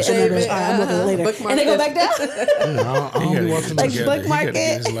save it, and then Save it. I'm looking at it later, Bookmark and they go it. back down. I don't be watching Like, this. bookmark He gotta it.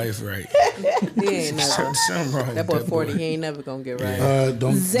 get his life right. He ain't never. Something wrong. That boy with 40. He ain't never gonna get right.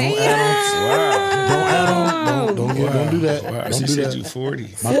 Don't Damn. add on. Don't do that. Wow, Don't she do said that. you 40.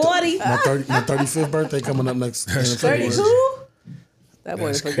 40. My 35th birthday coming up next. in 30 February. who? That boy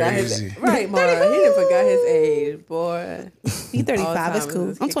That's done forgot crazy. his right, Mara. He done forgot his age, boy. He 35. It's Alzheimer's cool.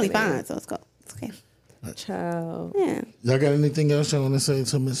 is I'm kicking 25, in. so it's cool. It's okay. Child. Yeah. Y'all got anything else y'all want to say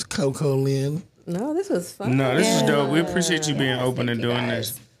to Miss CoCo Lynn? No, this was fun. No, this is Yeah. dope. We appreciate you being open and you doing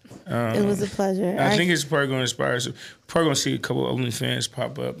guys. this. It was a pleasure. I think it's probably going to inspire us. Probably going to see a couple of OnlyFans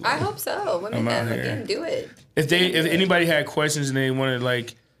pop up. I hope so. Women, I'm out that here. again, do it. If anybody had questions and they wanted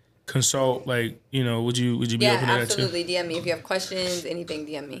like consult, like would you be Yeah, open to that too? absolutely. DM me if you have questions. Anything,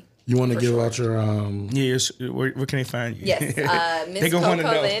 DM me. You want to For give sure. out your Yeah, where can they find you? Yes, Miss They gonna wanna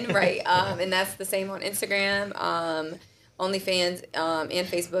CoCo know. Lynn, right? And that's the same on Instagram, OnlyFans, and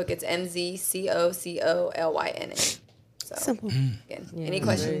Facebook. It's MZCoCoLYNN. So simple. again, any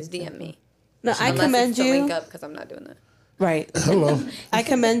questions, DM me. No, I Unless commend it's to link you. up because I'm not doing that. Right. hello. I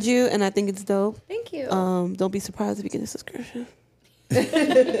commend you, and I think it's dope. Thank you. Don't be surprised if you get a subscription. Check me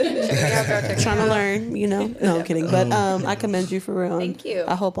out, girl. Check me Trying to out. learn, No, I'm kidding. But I commend you for real. and Thank you.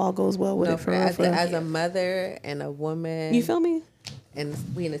 I hope all goes well with No, it for real. For real. as a mother and a woman, You feel me? and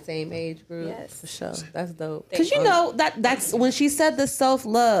we in the same age group, Yes. for sure. That's dope. Because that's when she said the self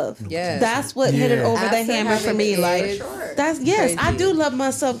love. Yes. That's what hit it Yeah. over the After hammer for having me. kids, Like For sure. that's yes, I Crazy. do love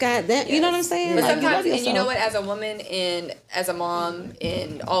myself. God damn, you know what I'm saying? But Like, you sometimes, love and you know yourself. what, as a woman and as a mom,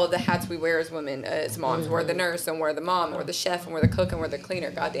 and all of the hats we wear as women, as moms, we're the nurse and we're the mom, we're the chef and we're the cook and we're the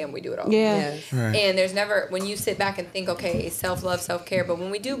cleaner. Goddamn, we do it all. Yeah. Yes. Right. And there's never, when you sit back and think, okay, self-love, self-care, but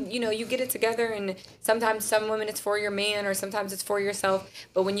when we do, you get it together, and sometimes some women it's for your man or sometimes it's for yourself,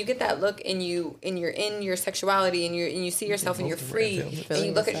 but when you get that look and you're in your sexuality and you see yourself and you're free and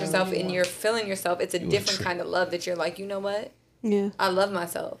you look at yourself and you're feeling yourself, it's a different kind of love that you're like, you know what? Yeah. I love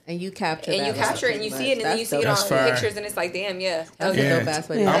myself. And you capture And that you capture it and you pretty see it and then much. you see it That's on dope. That's fire. pictures and it's like, damn, yeah. That's Yeah. a dope ass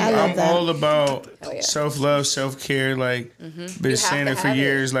way to Yeah, I do it. love I'm that. all about Oh, yeah. self-love, self-care. Like, been You saying have it to for have it.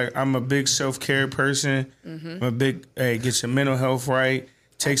 years. Like, I'm a big self-care person. I'm a big, get your mental health right.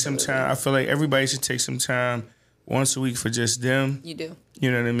 Take some time. I feel like everybody should take some time once a week for just them. You do. You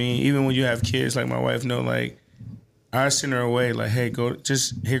know what I mean? Even when you have kids, like my wife know, like, I send her away like, hey, go to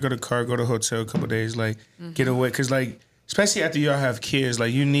the car, go to the hotel a couple days, like get away, because like especially after y'all have kids,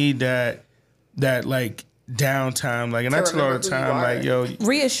 like you need that like downtime, like, and I tell her all the time, like, yo,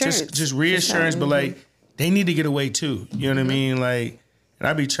 reassurance, just reassurance, but like they need to get away too. You know what I mean? Like, and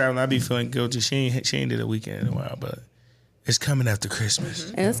I be traveling, I be feeling guilty. She ain't did a weekend in a while, but it's coming after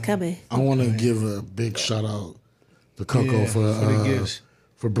Christmas. It's coming. I want to give a big shout out to CoCo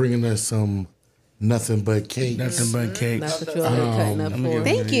for bringing us some nothing but cakes. Nothing but cakes. That's what you're cutting up for.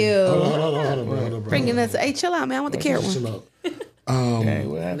 Thank you. Hold on, Bringing us. Hey, chill out, man. I want the carrot one. Chill out. Hey,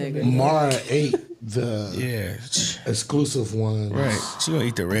 what happened? Mara ate the exclusive ones. Right. She gonna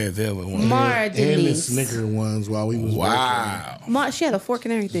eat the red velvet one. Mara and the Denise. Snicker ones while we was Wow. Mara, she had a fork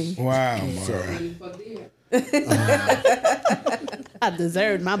and everything. Wow, Mara. I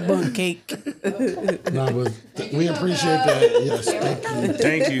deserved my bun cake. No, but we appreciate that. Yes,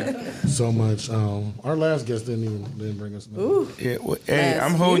 Thank you. so much. Our last guest didn't bring us nothing. Ooh. Yeah, well, hey,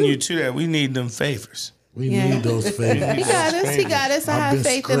 I'm holding you to that. We need them favors. We need those favors. He got us. He got us. I I've have been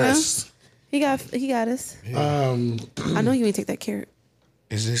faith in him. stressed. He got us. I know you ain't take that carrot.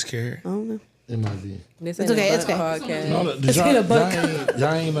 Is this carrot? I don't know. It might be. This It's ain't okay, a it's butt okay. podcast. No, did It's been a buck.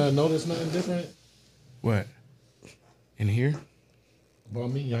 y'all ain't noticed nothing different What? In here? about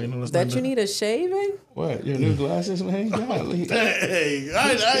me? Y'all ain't noticed That nothing you need a shaving? What? Your new glasses, man? Golly. Hey,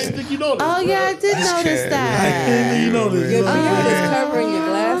 I didn't think you noticed. Oh yeah, I did notice carrot. I that. didn't think you noticed. Your beard is covering your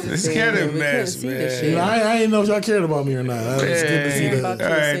glasses. It's then, kinda and we couldn't mess, see the man. shit. You know, I didn't know if y'all cared about me or not. It's good to see I'm about that.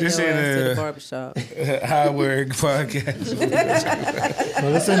 to All right, send this your ain't ass to a- the barbershop. High-work podcast.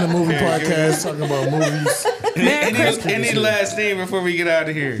 No, this ain't a movie podcast talking about movies. Any last name before we get out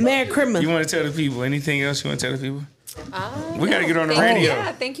of here? Merry Christmas. You want to tell the people? Anything else you want to tell the people? We got to get on the thank- radio.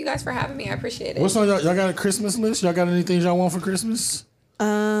 Yeah, thank you guys for having me. I appreciate it. What's on y'all got a Christmas list? Y'all got anything y'all want for Christmas?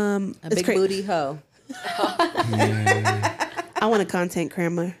 A it's big cra- booty hoe. I want a content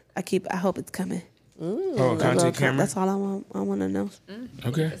camera. I hope it's coming. Oh, content camera? That's all I want. I want to know.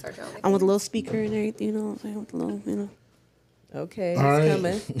 Okay. That's our only I want the little speaker and everything. You know what I'm saying? With the little, Okay, All it's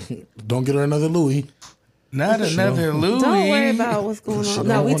right. coming. Don't get her another Louis. Not another Louis. Don't worry about what's going Shit, on. I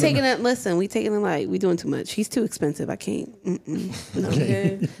No, don't we wanna taking it. Listen, we taking it like we doing too much. He's too expensive. I can't. No,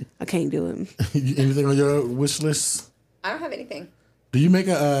 Okay. I can't do it. Anything on your wish list? I don't have anything. Do you make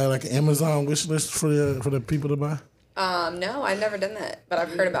a like an Amazon wish list for the people to buy? No, I've never done that, but I've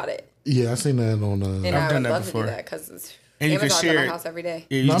heard about it, Yeah, I seen that on. and I've I done would that love before. to do that because And you can Amazon's share at my it. house every day.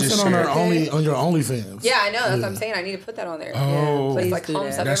 Yeah, you I'm just saying on share her it. on your OnlyFans. Yeah, I know. That's what I'm saying. I need to put that on there. Oh, It's Please like do home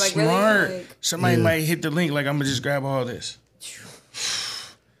that. stuff. that's I'm like, smart. really? Like, Somebody Yeah. might hit the link like, I'm going to just grab all this.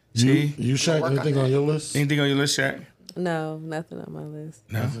 See? You Shaq, Work on anything that. on your list? Anything on your list, Shaq? No, nothing on my list.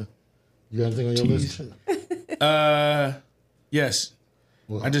 No. You got anything on your list? Yes.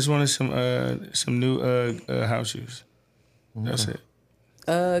 What? I just wanted some new house shoes. That's it.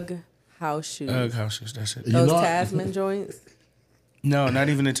 Ugg house shoes. Ugg house shoes. That's it. You Those know, Tasman joints. No, not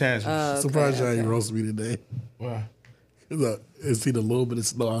even the Tasman. I'm surprised y'all ain't roast me today. Wow. Look, it's seen a little bit of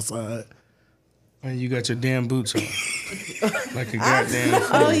snow outside. Man, you got your damn boots on. Like a goddamn fool.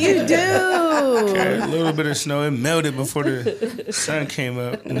 Oh, you do. A little bit of snow. It melted before the sun came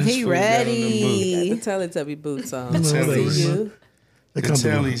up. And this He fool got on them boots. ready. The Teletubby boots on. The See Tellies. you. They The come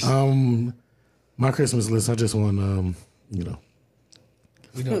through. tellies. My Christmas list. I just want We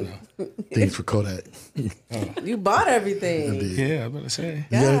don't know. things for Kodak. You bought everything. Yeah, I was about to say.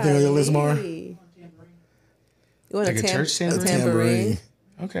 You got anything on your list, Mar? You want Like a church a tambourine? tambourine?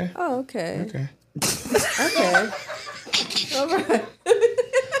 Okay. Oh, okay. Okay. Okay. All right.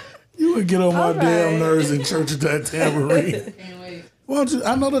 You would get on my All damn right. nerves in church with that tambourine. Well,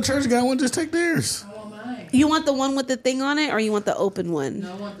 I know the church got one. Just take theirs. You want the one with the thing on it, or you want the open one?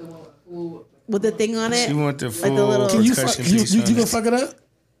 I want the one With the thing on it? She want the full Like the little- Can you fuck? percussion piece You on gonna it. fuck it up?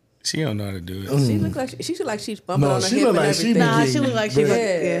 She don't know how to do it. She look like she should like she's bumping No, on her she hip look and like she everything. Nah, be she look like she. But-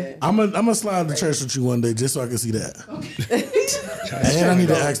 Yeah. I'm gonna slide to church with you one day just so I can see that. And I need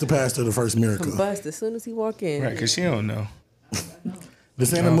to ask the pastor the first miracle. Bust as soon as he walk in. Right, because she don't know.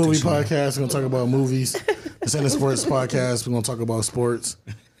 This ain't a I don't movie think so. podcast. We're gonna talk about movies. This ain't a sports podcast. We're gonna talk about sports.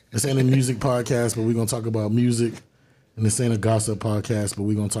 This ain't a music podcast, but we're gonna talk about music. And this ain't a gossip podcast, but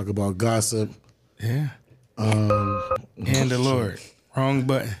we're gonna talk about gossip. Yeah. And the Lord. Wrong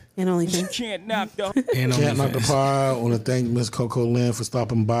button. And OnlyFans. can't knock the And Can't knock the OnlyFans. pod. I want to thank Miss CoCo Lynn for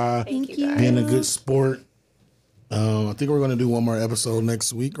stopping by, Thank you guys. being a good sport. I think we're gonna do one more episode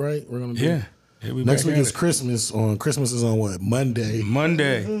next week, right? We're gonna do. Yeah. Yeah, we Next back week at is it. Christmas. Christmas is on what? Monday.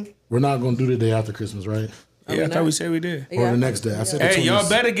 Monday. We're not gonna do the day after Christmas, right? Yeah, I thought we said we did. Or the next day. I said the Hey, y'all 20th.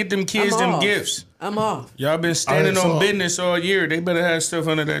 better get them kids I'm them off. gifts. I'm off. Y'all been standing All right, on so- business all year. They better have stuff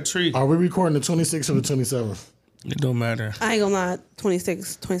under that tree. Are we recording the 26th or the 27th? It don't matter. I ain't gonna lie.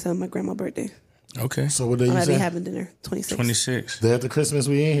 26, 27, my grandma's birthday. Okay. So what day I'm you gonna be say? having dinner. 26. 26. Day after Christmas,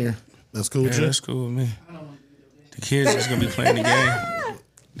 we in here. That's cool, Yeah, Jim. that's cool with me. The kids is gonna be playing the game.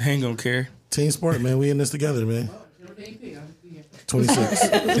 They ain't gonna care. Team sport, man. We in this together, man. 26.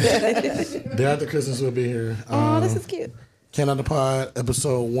 Day after Christmas, we'll be here. Oh, this is cute. Can on the Pod,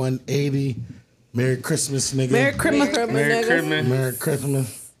 episode 180. Merry Christmas, nigga. Merry Christmas. Merry Christmas. Merry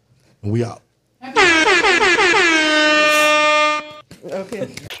Christmas. And we out. Okay.